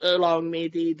for allowing me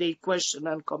the question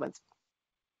and comment.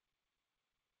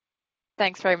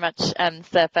 Thanks very much,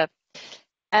 Sirpa.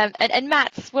 And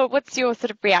Mats, what's your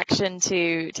sort of reaction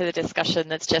to the discussion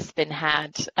that's just been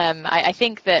had? I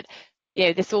think that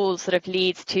this all sort of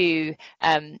leads to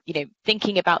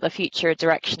thinking about the future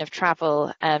direction of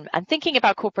travel and thinking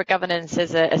about corporate governance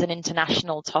as an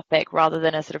international topic rather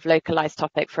than a sort of localized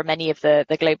topic for many of the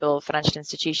global financial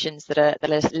institutions that are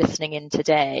listening in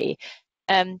today.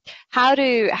 How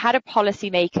do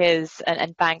policymakers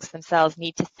and banks themselves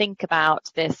need to think about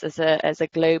this as a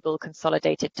global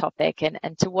consolidated topic,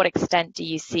 and to what extent do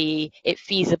you see it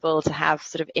feasible to have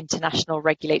sort of international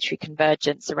regulatory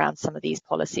convergence around some of these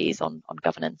policies on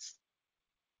governance?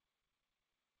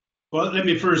 Well, let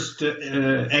me first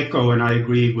echo, and I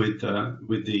agree with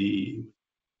the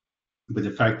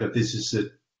fact that this is a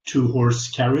two-horse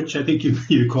carriage, I think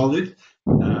you called it,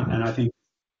 and I think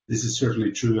this is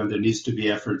certainly true, and there needs to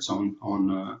be efforts on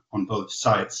both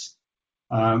sides.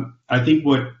 I think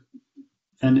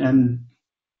and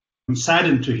I'm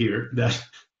saddened to hear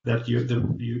that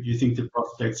you think the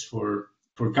prospects for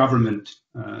government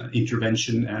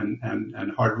intervention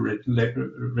and hard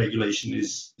regulation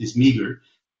is meager.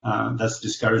 That's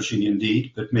discouraging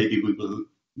indeed, but maybe we will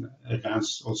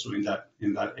advance also in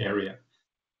that area.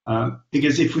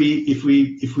 Because if we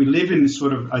live in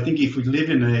sort of, I think if we live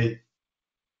in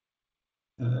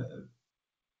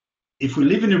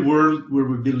a world where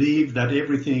we believe that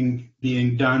everything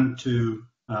being done to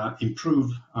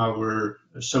improve our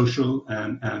social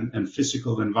and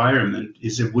physical environment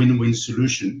is a win-win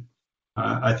solution,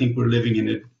 I think we're living in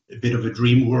a bit of a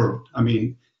dream world. I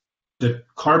mean, the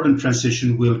carbon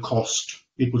transition will cost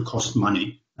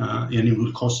money, and it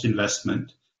will cost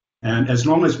investment. And as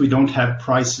long as we don't have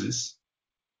prices,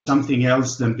 something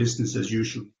else than business as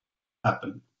usual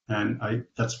happen. And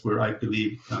that's where I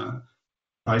believe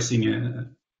pricing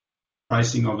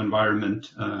of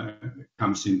environment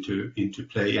comes into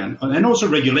play, and also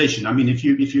regulation. I mean, if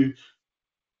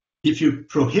you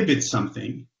prohibit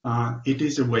something, it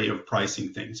is a way of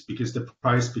pricing things, because the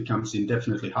price becomes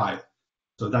indefinitely high.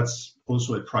 So that's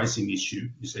also a pricing issue.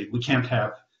 You say we can't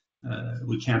have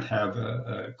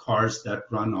cars that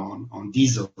run on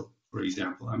diesel, for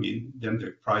example. I mean, then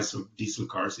the price of diesel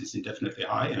cars is indefinitely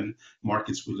high, and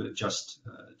markets will adjust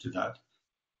to that.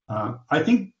 I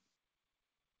think,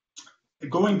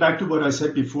 going back to what I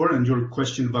said before and your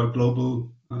question about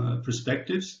global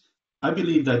perspectives, I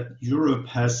believe that Europe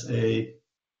has an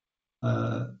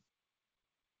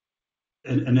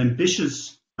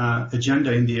ambitious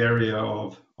agenda in the area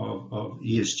of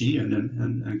ESG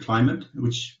and climate,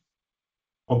 which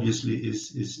obviously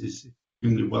is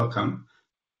extremely welcome.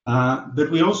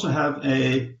 But we also have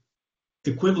a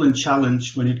equivalent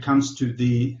challenge when it comes to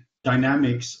the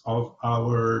dynamics of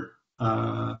our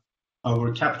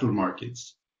capital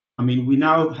markets. I mean, we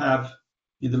now have,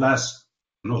 in the last,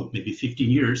 maybe 15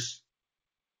 years,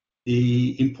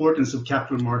 the importance of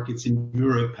capital markets in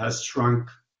Europe has shrunk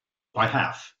by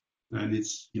half. And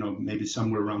it's, maybe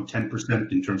somewhere around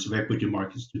 10% in terms of equity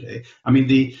markets today. I mean,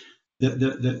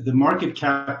 the market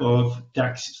cap of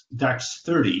DAX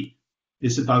 30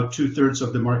 is about 2/3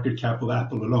 of the market cap of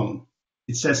Apple alone.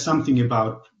 It says something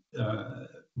about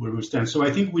where we stand. So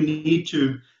I think we need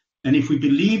to And if we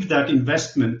believe that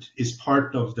investment is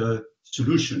part of the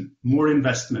solution, more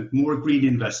investment, more green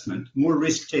investment, more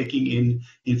risk-taking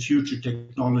in future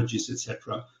technologies,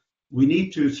 etc., we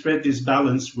need to thread this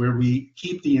balance where we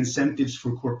keep the incentives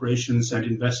for corporations and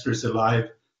investors alive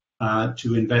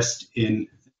to invest in,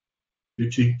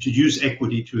 to use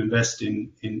equity to invest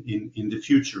in the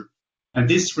future. And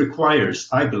this requires,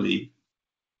 I believe,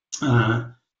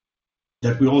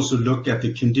 that we also look at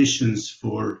the conditions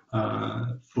for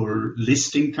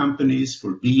listing companies,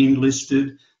 for being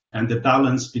listed, and the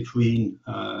balance between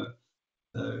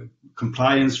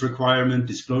compliance requirement,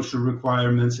 disclosure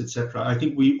requirements, etc. I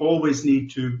think we always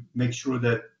need to make sure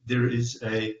that there is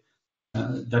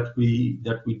that we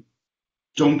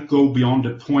don't go beyond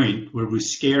a point where we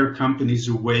scare companies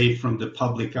away from the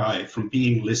public eye, from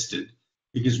being listed,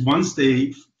 because once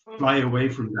they fly away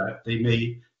from that,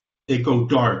 they go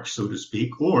dark, so to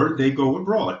speak, or they go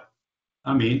abroad.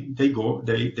 I mean, the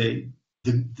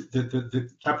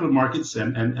capital markets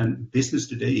and business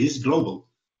today is global.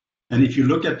 And if you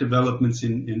look at developments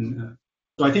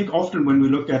so I think often when we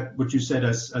look at what you said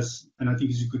as and I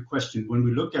think it's a good question, when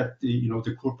we look at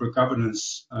the corporate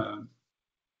governance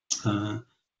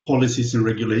policies and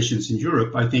regulations in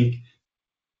Europe, I think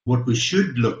what we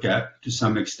should look at to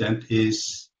some extent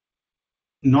is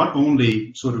not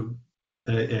only sort of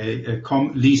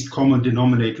least common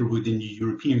denominator within the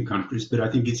European countries, but I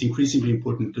think it's increasingly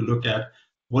important to look at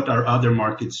what are other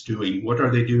markets doing? What are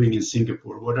they doing in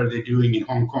Singapore? What are they doing in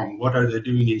Hong Kong? What are they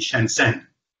doing in Shenzhen,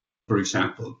 for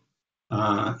example,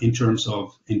 in terms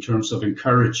of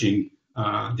encouraging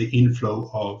the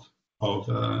inflow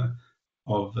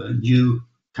of new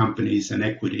companies and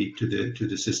equity to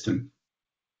the system?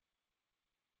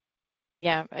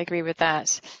 Yeah, I agree with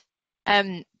that.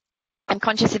 I'm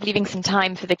conscious of leaving some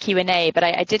time for the Q&A, but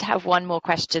I did have one more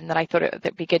question that I thought it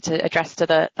would be good to address to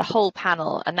the whole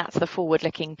panel, and that's the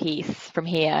forward-looking piece from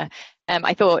here.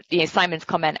 I thought Simon's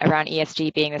comment around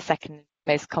ESG being the second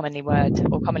most commonly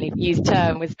used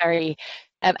term was very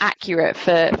accurate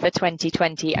for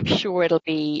 2020. I'm sure it'll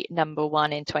be number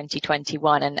one in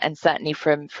 2021, and certainly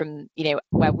from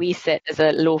where we sit as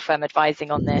a law firm advising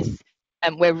on this.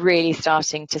 We're really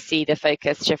starting to see the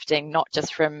focus shifting, not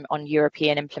just on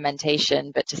European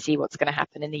implementation, but to see what's going to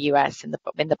happen in the US in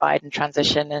the Biden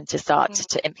transition, and to start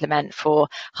to implement for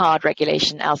hard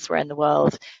regulation elsewhere in the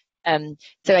world.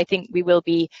 So I think we will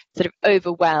be sort of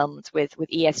overwhelmed with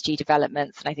ESG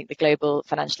developments, and I think the global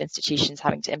financial institutions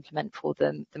having to implement for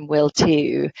them will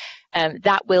too.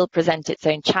 That will present its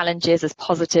own challenges, as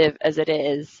positive as it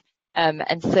is.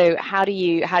 And so how do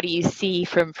you see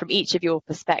from each of your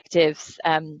perspectives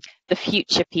the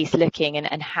future piece looking,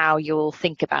 and how you'll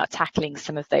think about tackling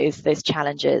some of those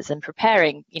challenges and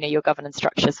preparing your governance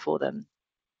structures for them?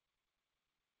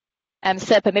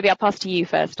 Sirpa, maybe I'll pass to you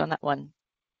first on that one.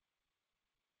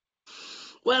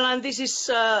 Well, and this is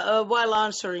while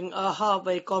answering a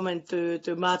halfway comment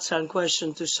to Mats and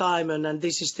question to Simon, and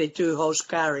this is the two-horse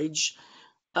carriage.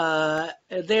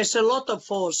 There's a lot of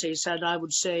forces, and I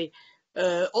would say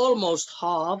almost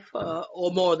half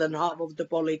or more than half of the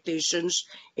politicians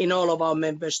in all of our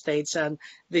member states, and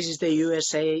this is the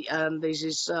USA and this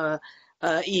is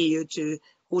EU too,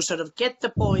 who sort of get the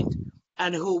point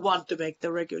and who want to make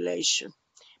the regulation.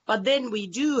 But then we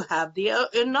do have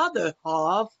another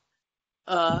half,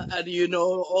 and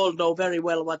all know very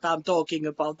well what I'm talking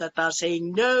about, that are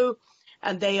saying no.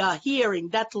 And they are hearing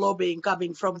that lobbying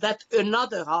coming from that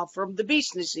another half, from the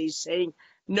businesses, saying,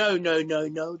 no,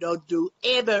 don't do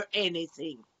ever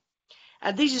anything.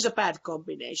 And this is a bad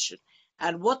combination.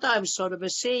 And what I'm sort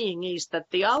of saying is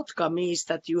that the outcome is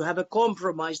that you have a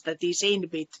compromise that is in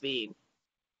between,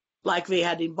 like we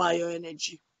had in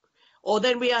bioenergy. Or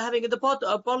then we are having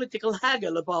a political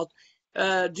haggle about,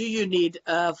 do you need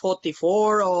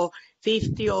 44 or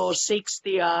 50 or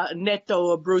 60 netto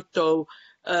or brutto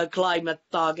climate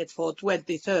target for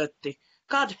 2030.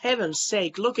 God heaven's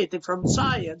sake, look at it from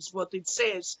science, what it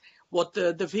says, what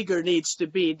the figure needs to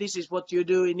be. This is what you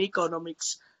do in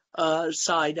economics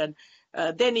side. And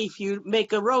then if you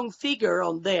make a wrong figure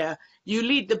on there, you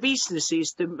lead the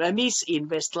businesses to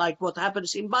misinvest, like what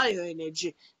happens in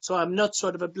bioenergy. So I'm not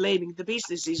sort of blaming the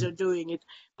businesses are doing it,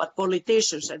 but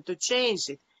politicians. And to change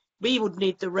it, we would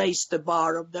need to raise the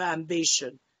bar of the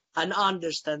ambition and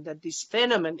understand that this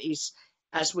phenomenon is,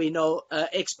 as we know,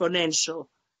 exponential.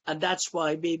 And that's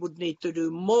why we would need to do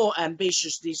more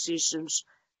ambitious decisions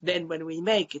than when we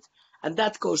make it. And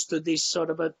that goes to this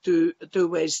sort of a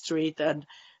two-way street, and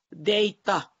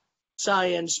data,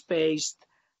 science-based,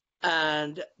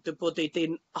 and to put it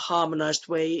in a harmonized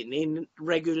way in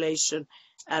regulation,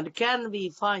 And can we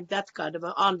find that kind of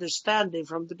an understanding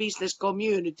from the business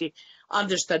community,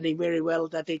 understanding very well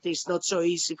that it is not so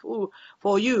easy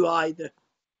for you either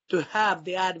to have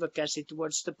the advocacy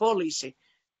towards the policy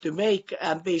to make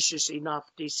ambitious enough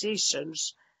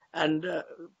decisions. And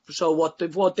so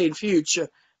what in future?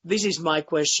 This is my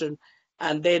question.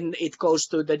 And then it goes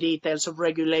to the details of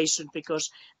regulation,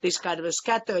 because this kind of a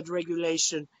scattered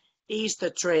regulation is the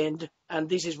trend, and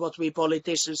this is what we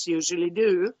politicians usually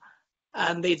do.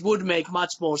 And it would make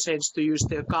much more sense to use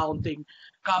the accounting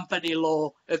company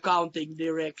law, accounting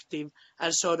directive,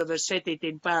 and sort of set it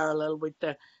in parallel with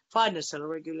the financial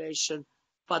regulation.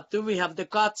 But do we have the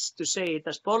guts to say it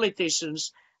as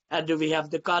politicians, and do we have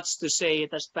the guts to say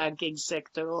it as banking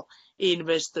sector or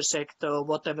investor sector or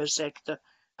whatever sector?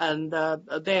 And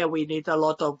there we need a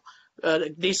lot of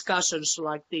discussions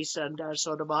like this, and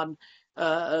sort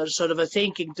of a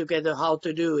thinking together how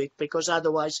to do it, because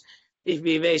otherwise, if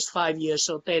we waste 5 years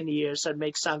or 10 years and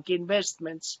make sunk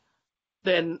investments,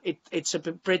 then it's a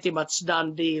pretty much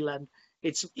done deal, and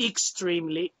it's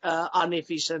extremely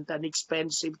inefficient and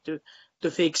expensive to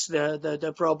fix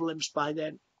the problems by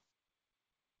then.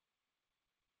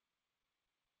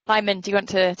 Simon, do you want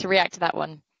to react to that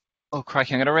one? Oh,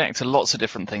 crikey, I'm going to react to lots of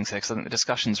different things here because I think the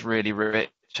discussion's really rich.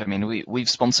 I mean, we've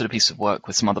sponsored a piece of work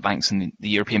with some other banks in the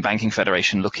European Banking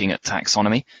Federation looking at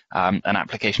taxonomy and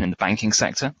application in the banking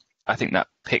sector. I think that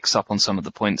picks up on some of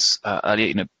the points earlier.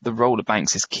 You know, the role of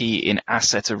banks is key in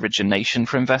asset origination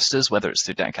for investors, whether it's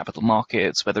through debt capital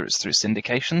markets, whether it's through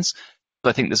syndications. But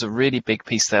I think there's a really big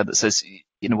piece there that says,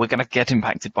 you know, we're going to get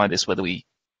impacted by this whether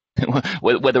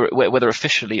whether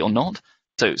officially or not.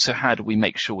 So how do we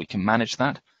make sure we can manage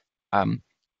that?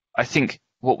 I think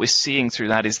what we're seeing through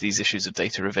that is these issues of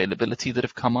data availability that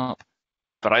have come up.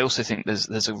 But I also think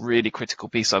there's a really critical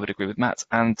piece. I would agree with Matt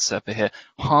and Sirpa here.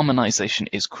 Harmonization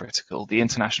is critical. The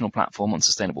International Platform on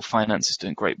Sustainable Finance is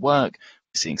doing great work.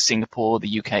 We're seeing Singapore,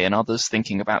 the UK, and others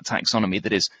thinking about taxonomy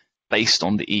that is based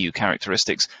on the EU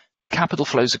characteristics. Capital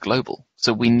flows are global,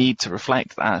 so we need to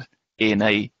reflect that in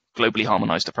a globally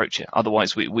harmonized approach here.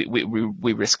 Otherwise, we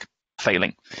risk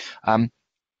failing.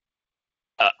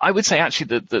 I would say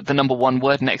actually the number one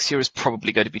word next year is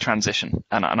probably going to be transition.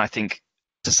 And I think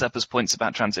to Sirpa's points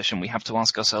about transition, we have to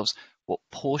ask ourselves, what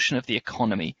portion of the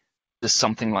economy does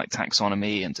something like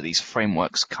taxonomy and do these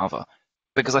frameworks cover?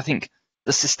 Because I think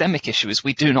the systemic issue is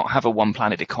we do not have a one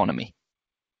planet economy.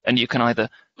 And you can either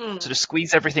sort of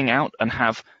squeeze everything out and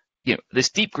have, you know, this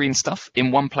deep green stuff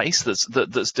in one place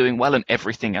that's doing well and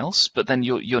everything else, but then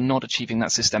you're not achieving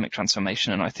that systemic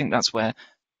transformation. And I think that's where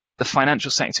the financial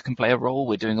sector can play a role.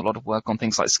 We're doing a lot of work on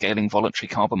things like scaling voluntary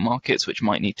carbon markets, which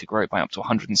might need to grow by up to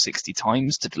 160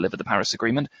 times to deliver the Paris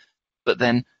Agreement. But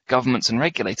then governments and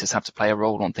regulators have to play a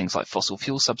role on things like fossil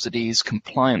fuel subsidies,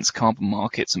 compliance carbon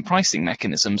markets, and pricing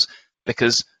mechanisms,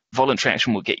 because voluntary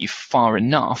action will get you far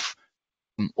enough,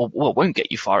 or well, won't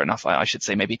get you far enough, I should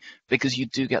say maybe, because you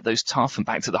do get those tough, and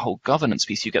back to the whole governance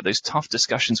piece, you get those tough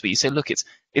discussions where you say, look, it's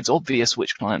obvious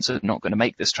which clients are not going to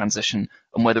make this transition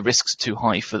and where the risks are too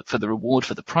high for the reward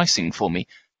for the pricing for me.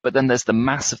 But then there's the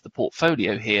mass of the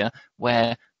portfolio here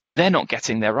where they're not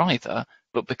getting there either,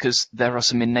 but because there are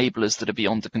some enablers that are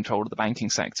beyond the control of the banking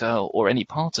sector or any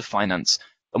part of finance,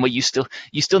 and where you still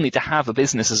need to have a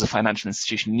business as a financial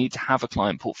institution, you need to have a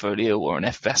client portfolio or an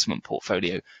investment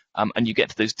portfolio, and you get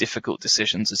to those difficult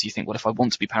decisions as you think, well, if I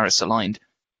want to be Paris aligned,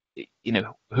 you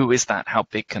know, who is that? How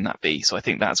big can that be? So I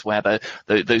think that's where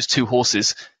those two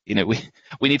horses, you know,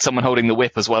 we need someone holding the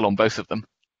whip as well on both of them.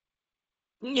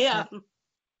 Yeah.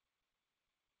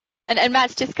 And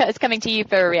Matt, it's coming to you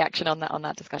for a reaction on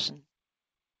that discussion.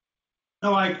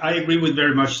 No, I agree with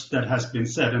very much that has been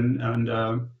said,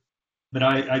 but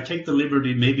I take the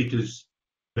liberty maybe to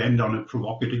end on a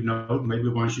provocative note. Maybe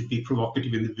one should be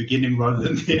provocative in the beginning rather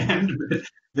than the end.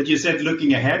 But you said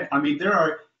looking ahead. I mean,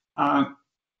 there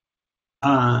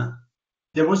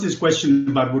was this question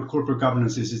about what corporate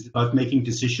governance is. It's about making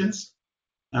decisions.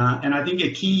 And I think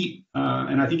a key,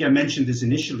 and I think I mentioned this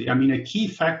initially, I mean, a key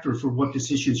factor for what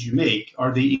decisions you make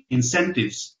are the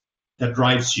incentives that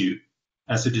drives you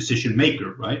as a decision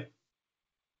maker, right?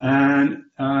 And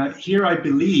here I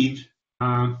believe,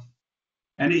 and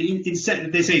they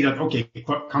say that, okay,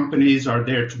 companies are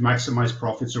there to maximize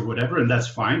profits or whatever, and that's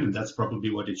fine, and that's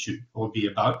probably what it should all be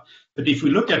about. But if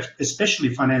we look at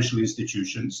especially financial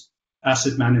institutions,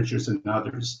 asset managers and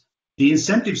others, the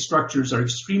incentive structures are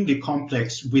extremely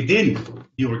complex within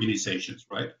the organizations,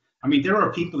 right? I mean, there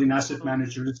are people in asset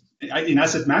management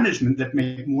that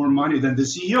make more money than the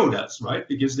CEO does, right?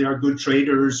 Because they are good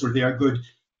traders or they are good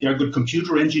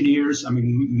computer engineers. I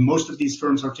mean, most of these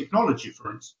firms are technology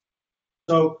firms.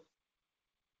 So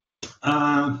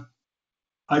I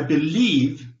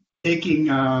believe taking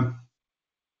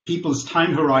people's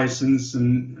time horizons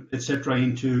and etc.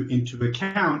 into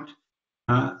account,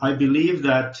 I believe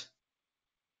that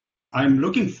I'm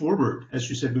looking forward. As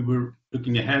you said, we were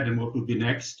looking ahead and what will be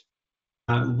next.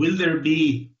 Will there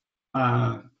be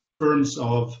firms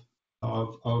of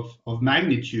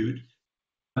magnitude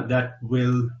that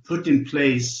will put in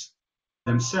place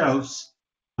themselves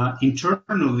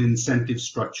internal incentive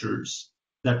structures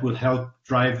that will help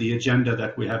drive the agenda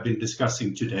that we have been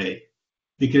discussing today?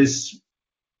 Because,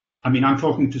 I mean, I'm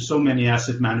talking to so many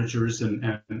asset managers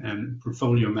and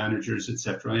portfolio managers,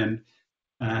 etc.,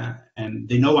 and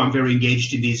they know I'm very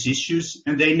engaged in these issues,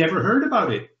 and they never heard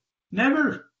about it.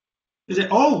 Never. They say,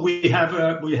 "Oh, we have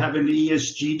an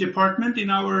ESG department in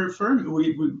our firm.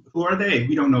 Who are they?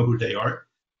 We don't know who they are."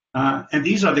 And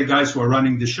these are the guys who are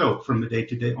running the show from on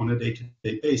a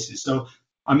day-to-day basis. So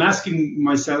I'm asking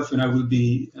myself, and I will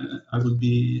be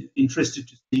interested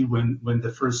to see when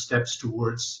the first steps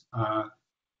towards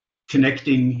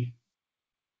connecting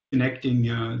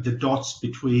the dots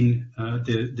between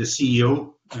the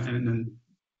CEO and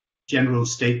general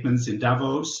statements in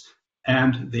Davos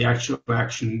and the actual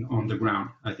action on the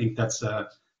ground. I think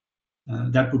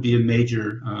that would be a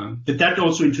major, but that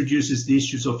also introduces the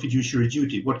issues of fiduciary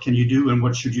duty. What can you do and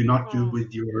what should you not do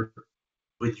with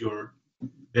your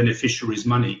beneficiaries'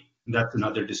 money? And that's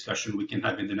another discussion we can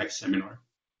have in the next seminar.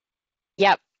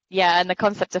 Yep, yeah, and the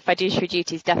concept of fiduciary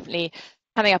duty is definitely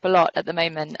coming up a lot at the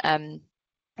moment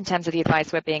in terms of the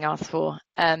advice we're being asked for.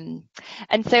 And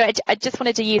so I just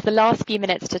wanted to use the last few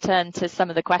minutes to turn to some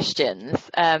of the questions.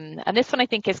 And this one I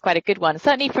think is quite a good one,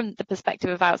 certainly from the perspective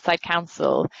of outside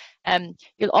counsel.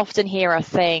 You'll often hear us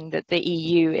saying that the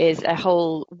EU is a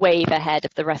whole wave ahead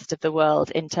of the rest of the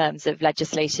world in terms of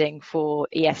legislating for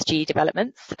ESG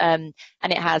developments. And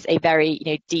it has a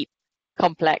very deep,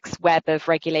 complex web of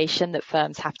regulation that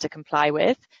firms have to comply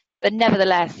with. But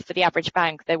nevertheless, for the average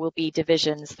bank, there will be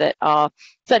divisions that are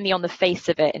certainly on the face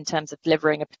of it in terms of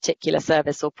delivering a particular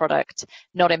service or product,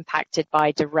 not impacted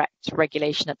by direct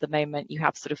regulation at the moment. You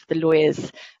have sort of the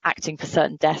lawyers acting for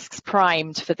certain desks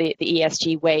primed for the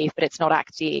ESG wave, but it's not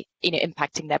actually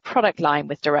impacting their product line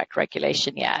with direct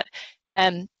regulation yet.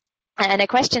 And a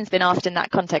question's been asked in that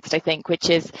context, I think,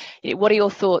 which is, what are your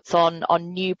thoughts on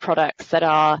new products that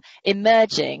are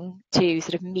emerging to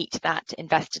sort of meet that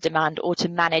investor demand or to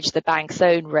manage the bank's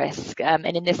own risk? And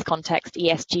in this context,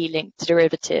 ESG-linked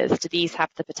derivatives, do these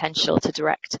have the potential to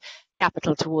direct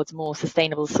capital towards more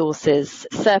sustainable sources?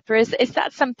 Sirpa, is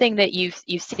that something that you've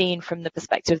seen from the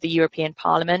perspective of the European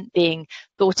Parliament being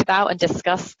thought about and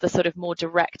discussed, the sort of more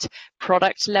direct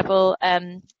product level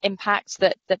impact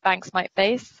that banks might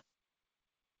face?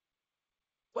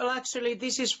 Well, actually,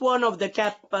 this is one of the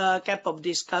cap of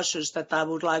discussions that I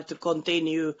would like to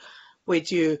continue with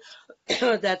you,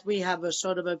 that we have a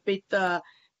sort of a bit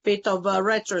of a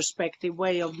retrospective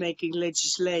way of making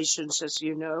legislations, as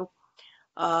you know,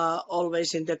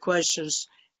 always in the questions.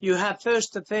 You have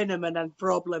first the phenomenon and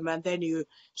problem, and then you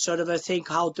sort of think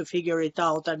how to figure it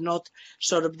out, and not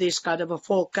sort of this kind of a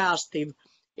forecasting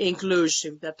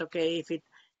inclusive that, okay, if it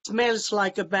smells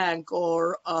like a bank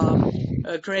or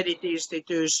a credit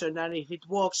institution, and if it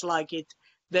walks like it,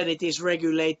 then it is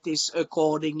regulated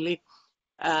accordingly.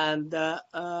 And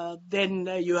then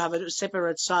you have a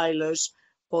separate silos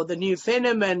for the new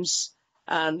phenomena,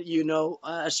 and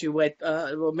as you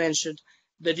mentioned,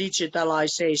 the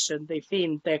digitalization, the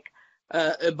fintech,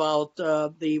 about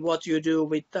what you do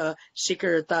with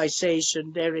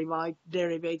securitization,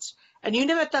 derivatives, and you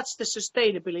never touch the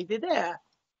sustainability there.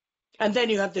 And then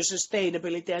you have the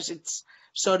sustainability as it's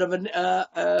sort of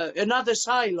another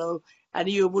silo, and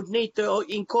you would need to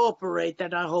incorporate,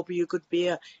 and I hope you could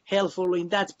be helpful in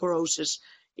that process,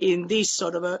 in this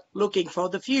sort of looking for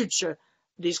the future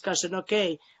discussion.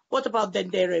 Okay, what about then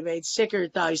derivatives,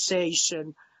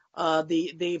 securitization,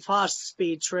 the fast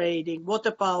speed trading? What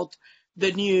about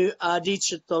the new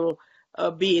digital,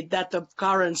 be it that of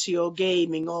currency or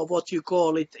gaming or what you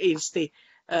call it, is the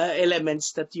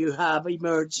elements that you have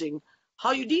emerging?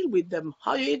 How you deal with them,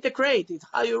 how you integrate it,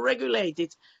 how you regulate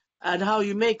it, and how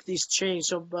you make this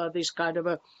change of this kind of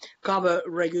a cover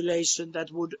regulation that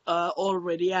would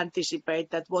already anticipate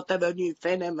that whatever new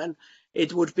phenomenon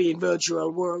it would be in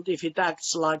virtual world, if it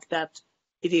acts like that,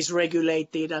 it is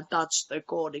regulated and touched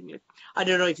accordingly. I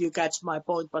don't know if you catch my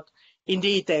point, but in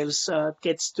details it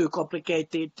gets too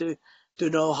complicated to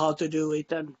know how to do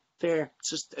it. And fair,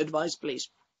 just advice, please.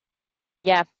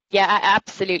 Yeah, I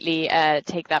absolutely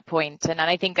take that point. And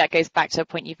I think that goes back to a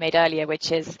point you've made earlier,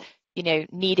 which is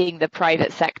needing the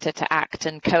private sector to act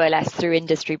and coalesce through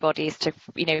industry bodies to,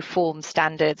 form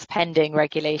standards pending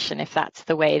regulation, if that's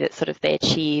the way that sort of they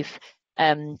achieve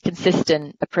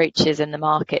consistent approaches in the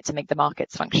market to make the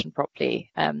markets function properly.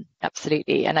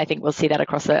 Absolutely. And I think we'll see that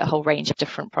across a whole range of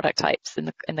different product types in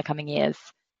the coming years.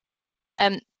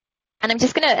 And I'm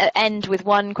just going to end with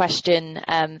one question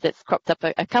that's cropped up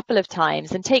a couple of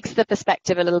times and takes the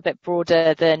perspective a little bit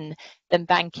broader than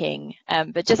banking,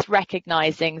 but just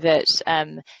recognizing that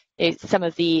some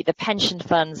of the pension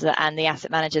funds and the asset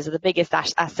managers are the biggest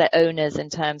asset owners in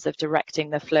terms of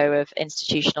directing the flow of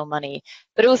institutional money,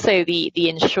 but also the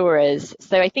insurers.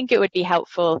 So I think it would be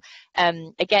helpful,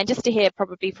 again, just to hear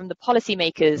probably from the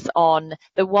policymakers on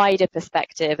the wider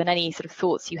perspective and any sort of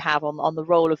thoughts you have on the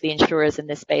role of the insurers in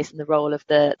this space and the role of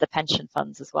the pension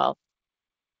funds as well.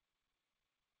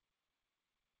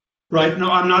 Right. No,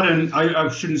 I'm not I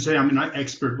shouldn't say I'm an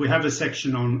expert. We have a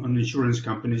section on insurance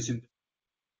companies in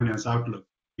Finance Outlook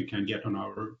you can get on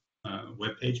our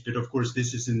webpage. But of course,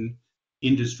 this is an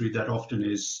industry that often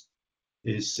is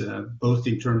both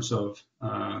in terms of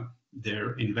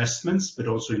their investments, but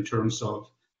also in terms of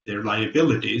their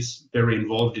liabilities, very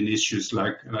involved in issues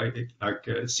like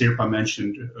Sirpa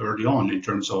mentioned early on in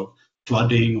terms of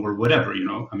flooding or whatever.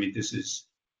 I mean, this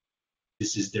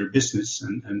is their business,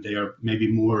 and they are maybe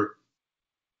more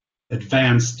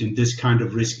advanced in this kind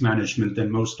of risk management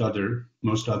than most other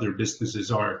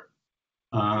businesses are.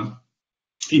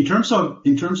 In terms of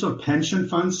pension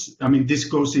funds, I mean, this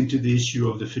goes into the issue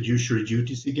of the fiduciary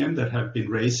duties again that have been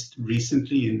raised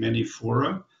recently in many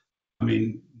fora. I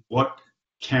mean, what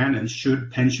can and should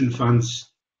pension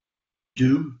funds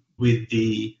do with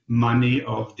the money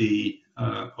of the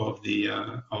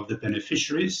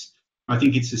beneficiaries? I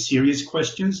think it's a serious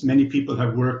question. Many people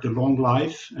have worked a long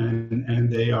life, and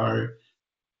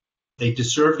they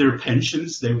deserve their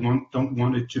pensions. They don't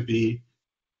want it to be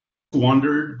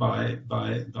squandered by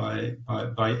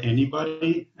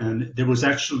anybody. And there was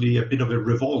actually a bit of a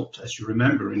revolt, as you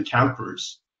remember, in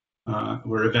CalPERS,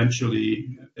 where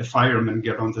eventually a fireman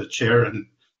got on the chair and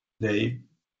they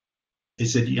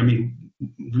said, I mean,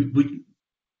 we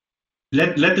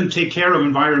let them take care of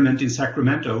environment in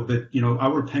Sacramento, but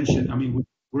our pension, I mean, we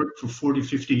worked for 40,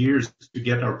 50 years to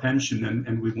get our pension,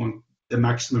 and we want the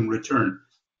maximum return.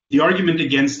 The argument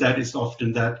against that is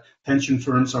often that pension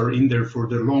firms are in there for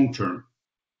the long term,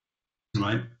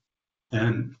 right?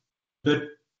 But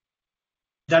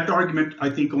that argument, I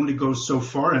think, only goes so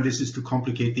far, and this is to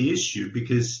complicate the issue,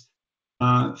 because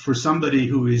for somebody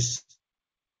who is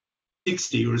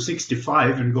 60 or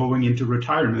 65 and going into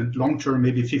retirement, long term,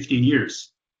 maybe 15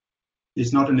 years,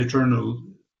 is not an eternal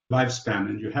lifespan,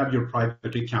 and you have your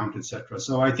private account, etc.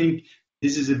 So I think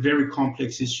this is a very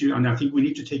complex issue, and I think we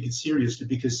need to take it seriously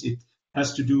because it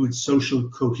has to do with social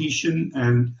cohesion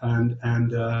and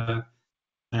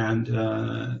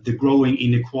the growing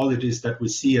inequalities that we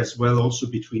see as well, also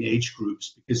between age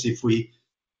groups. Because if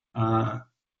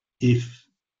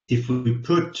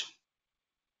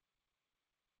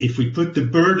we put the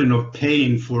burden of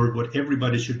paying for what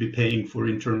everybody should be paying for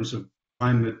in terms of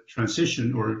climate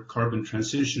transition or carbon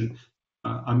transition,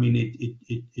 I mean,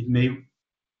 it may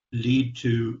lead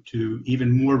to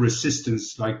even more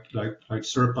resistance, like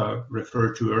Sirpa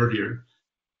referred to earlier,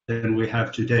 than we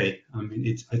have today. I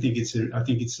mean, I think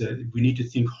we need to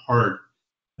think hard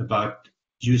about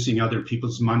using other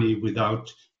people's money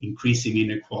without increasing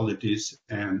inequalities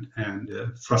and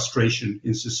frustration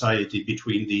in society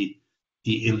between the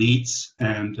elites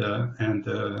and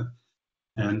the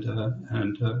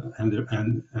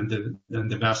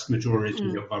vast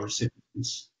majority of our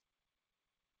citizens.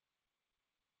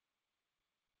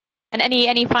 And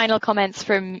any final comments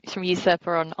from you,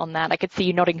 Sirpa, on that? I could see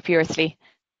you nodding furiously.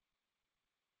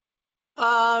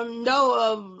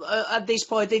 No, at this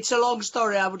point, it's a long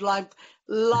story. I would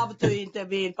love to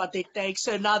intervene, but it takes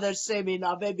another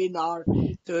webinar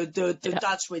to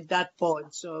touch with that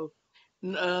point. So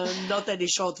not any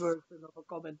short version of a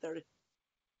commentary.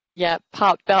 Yeah,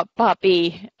 part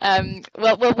B.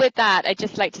 Well, with that, I'd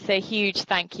just like to say a huge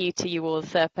thank you to you all,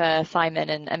 Sirpa, Simon,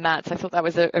 and Mats. I thought that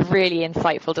was a really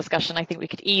insightful discussion. I think we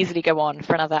could easily go on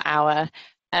for another hour.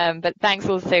 But thanks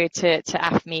also to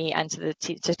AFME and to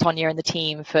Tonja and the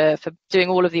team for doing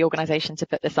all of the organisation to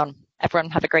put this on. Everyone,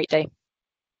 have a great day.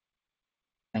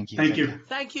 Thank you. Thank you.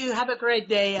 Thank you. Have a great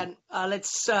day, and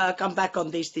let's come back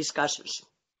on these discussions.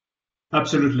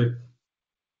 Absolutely.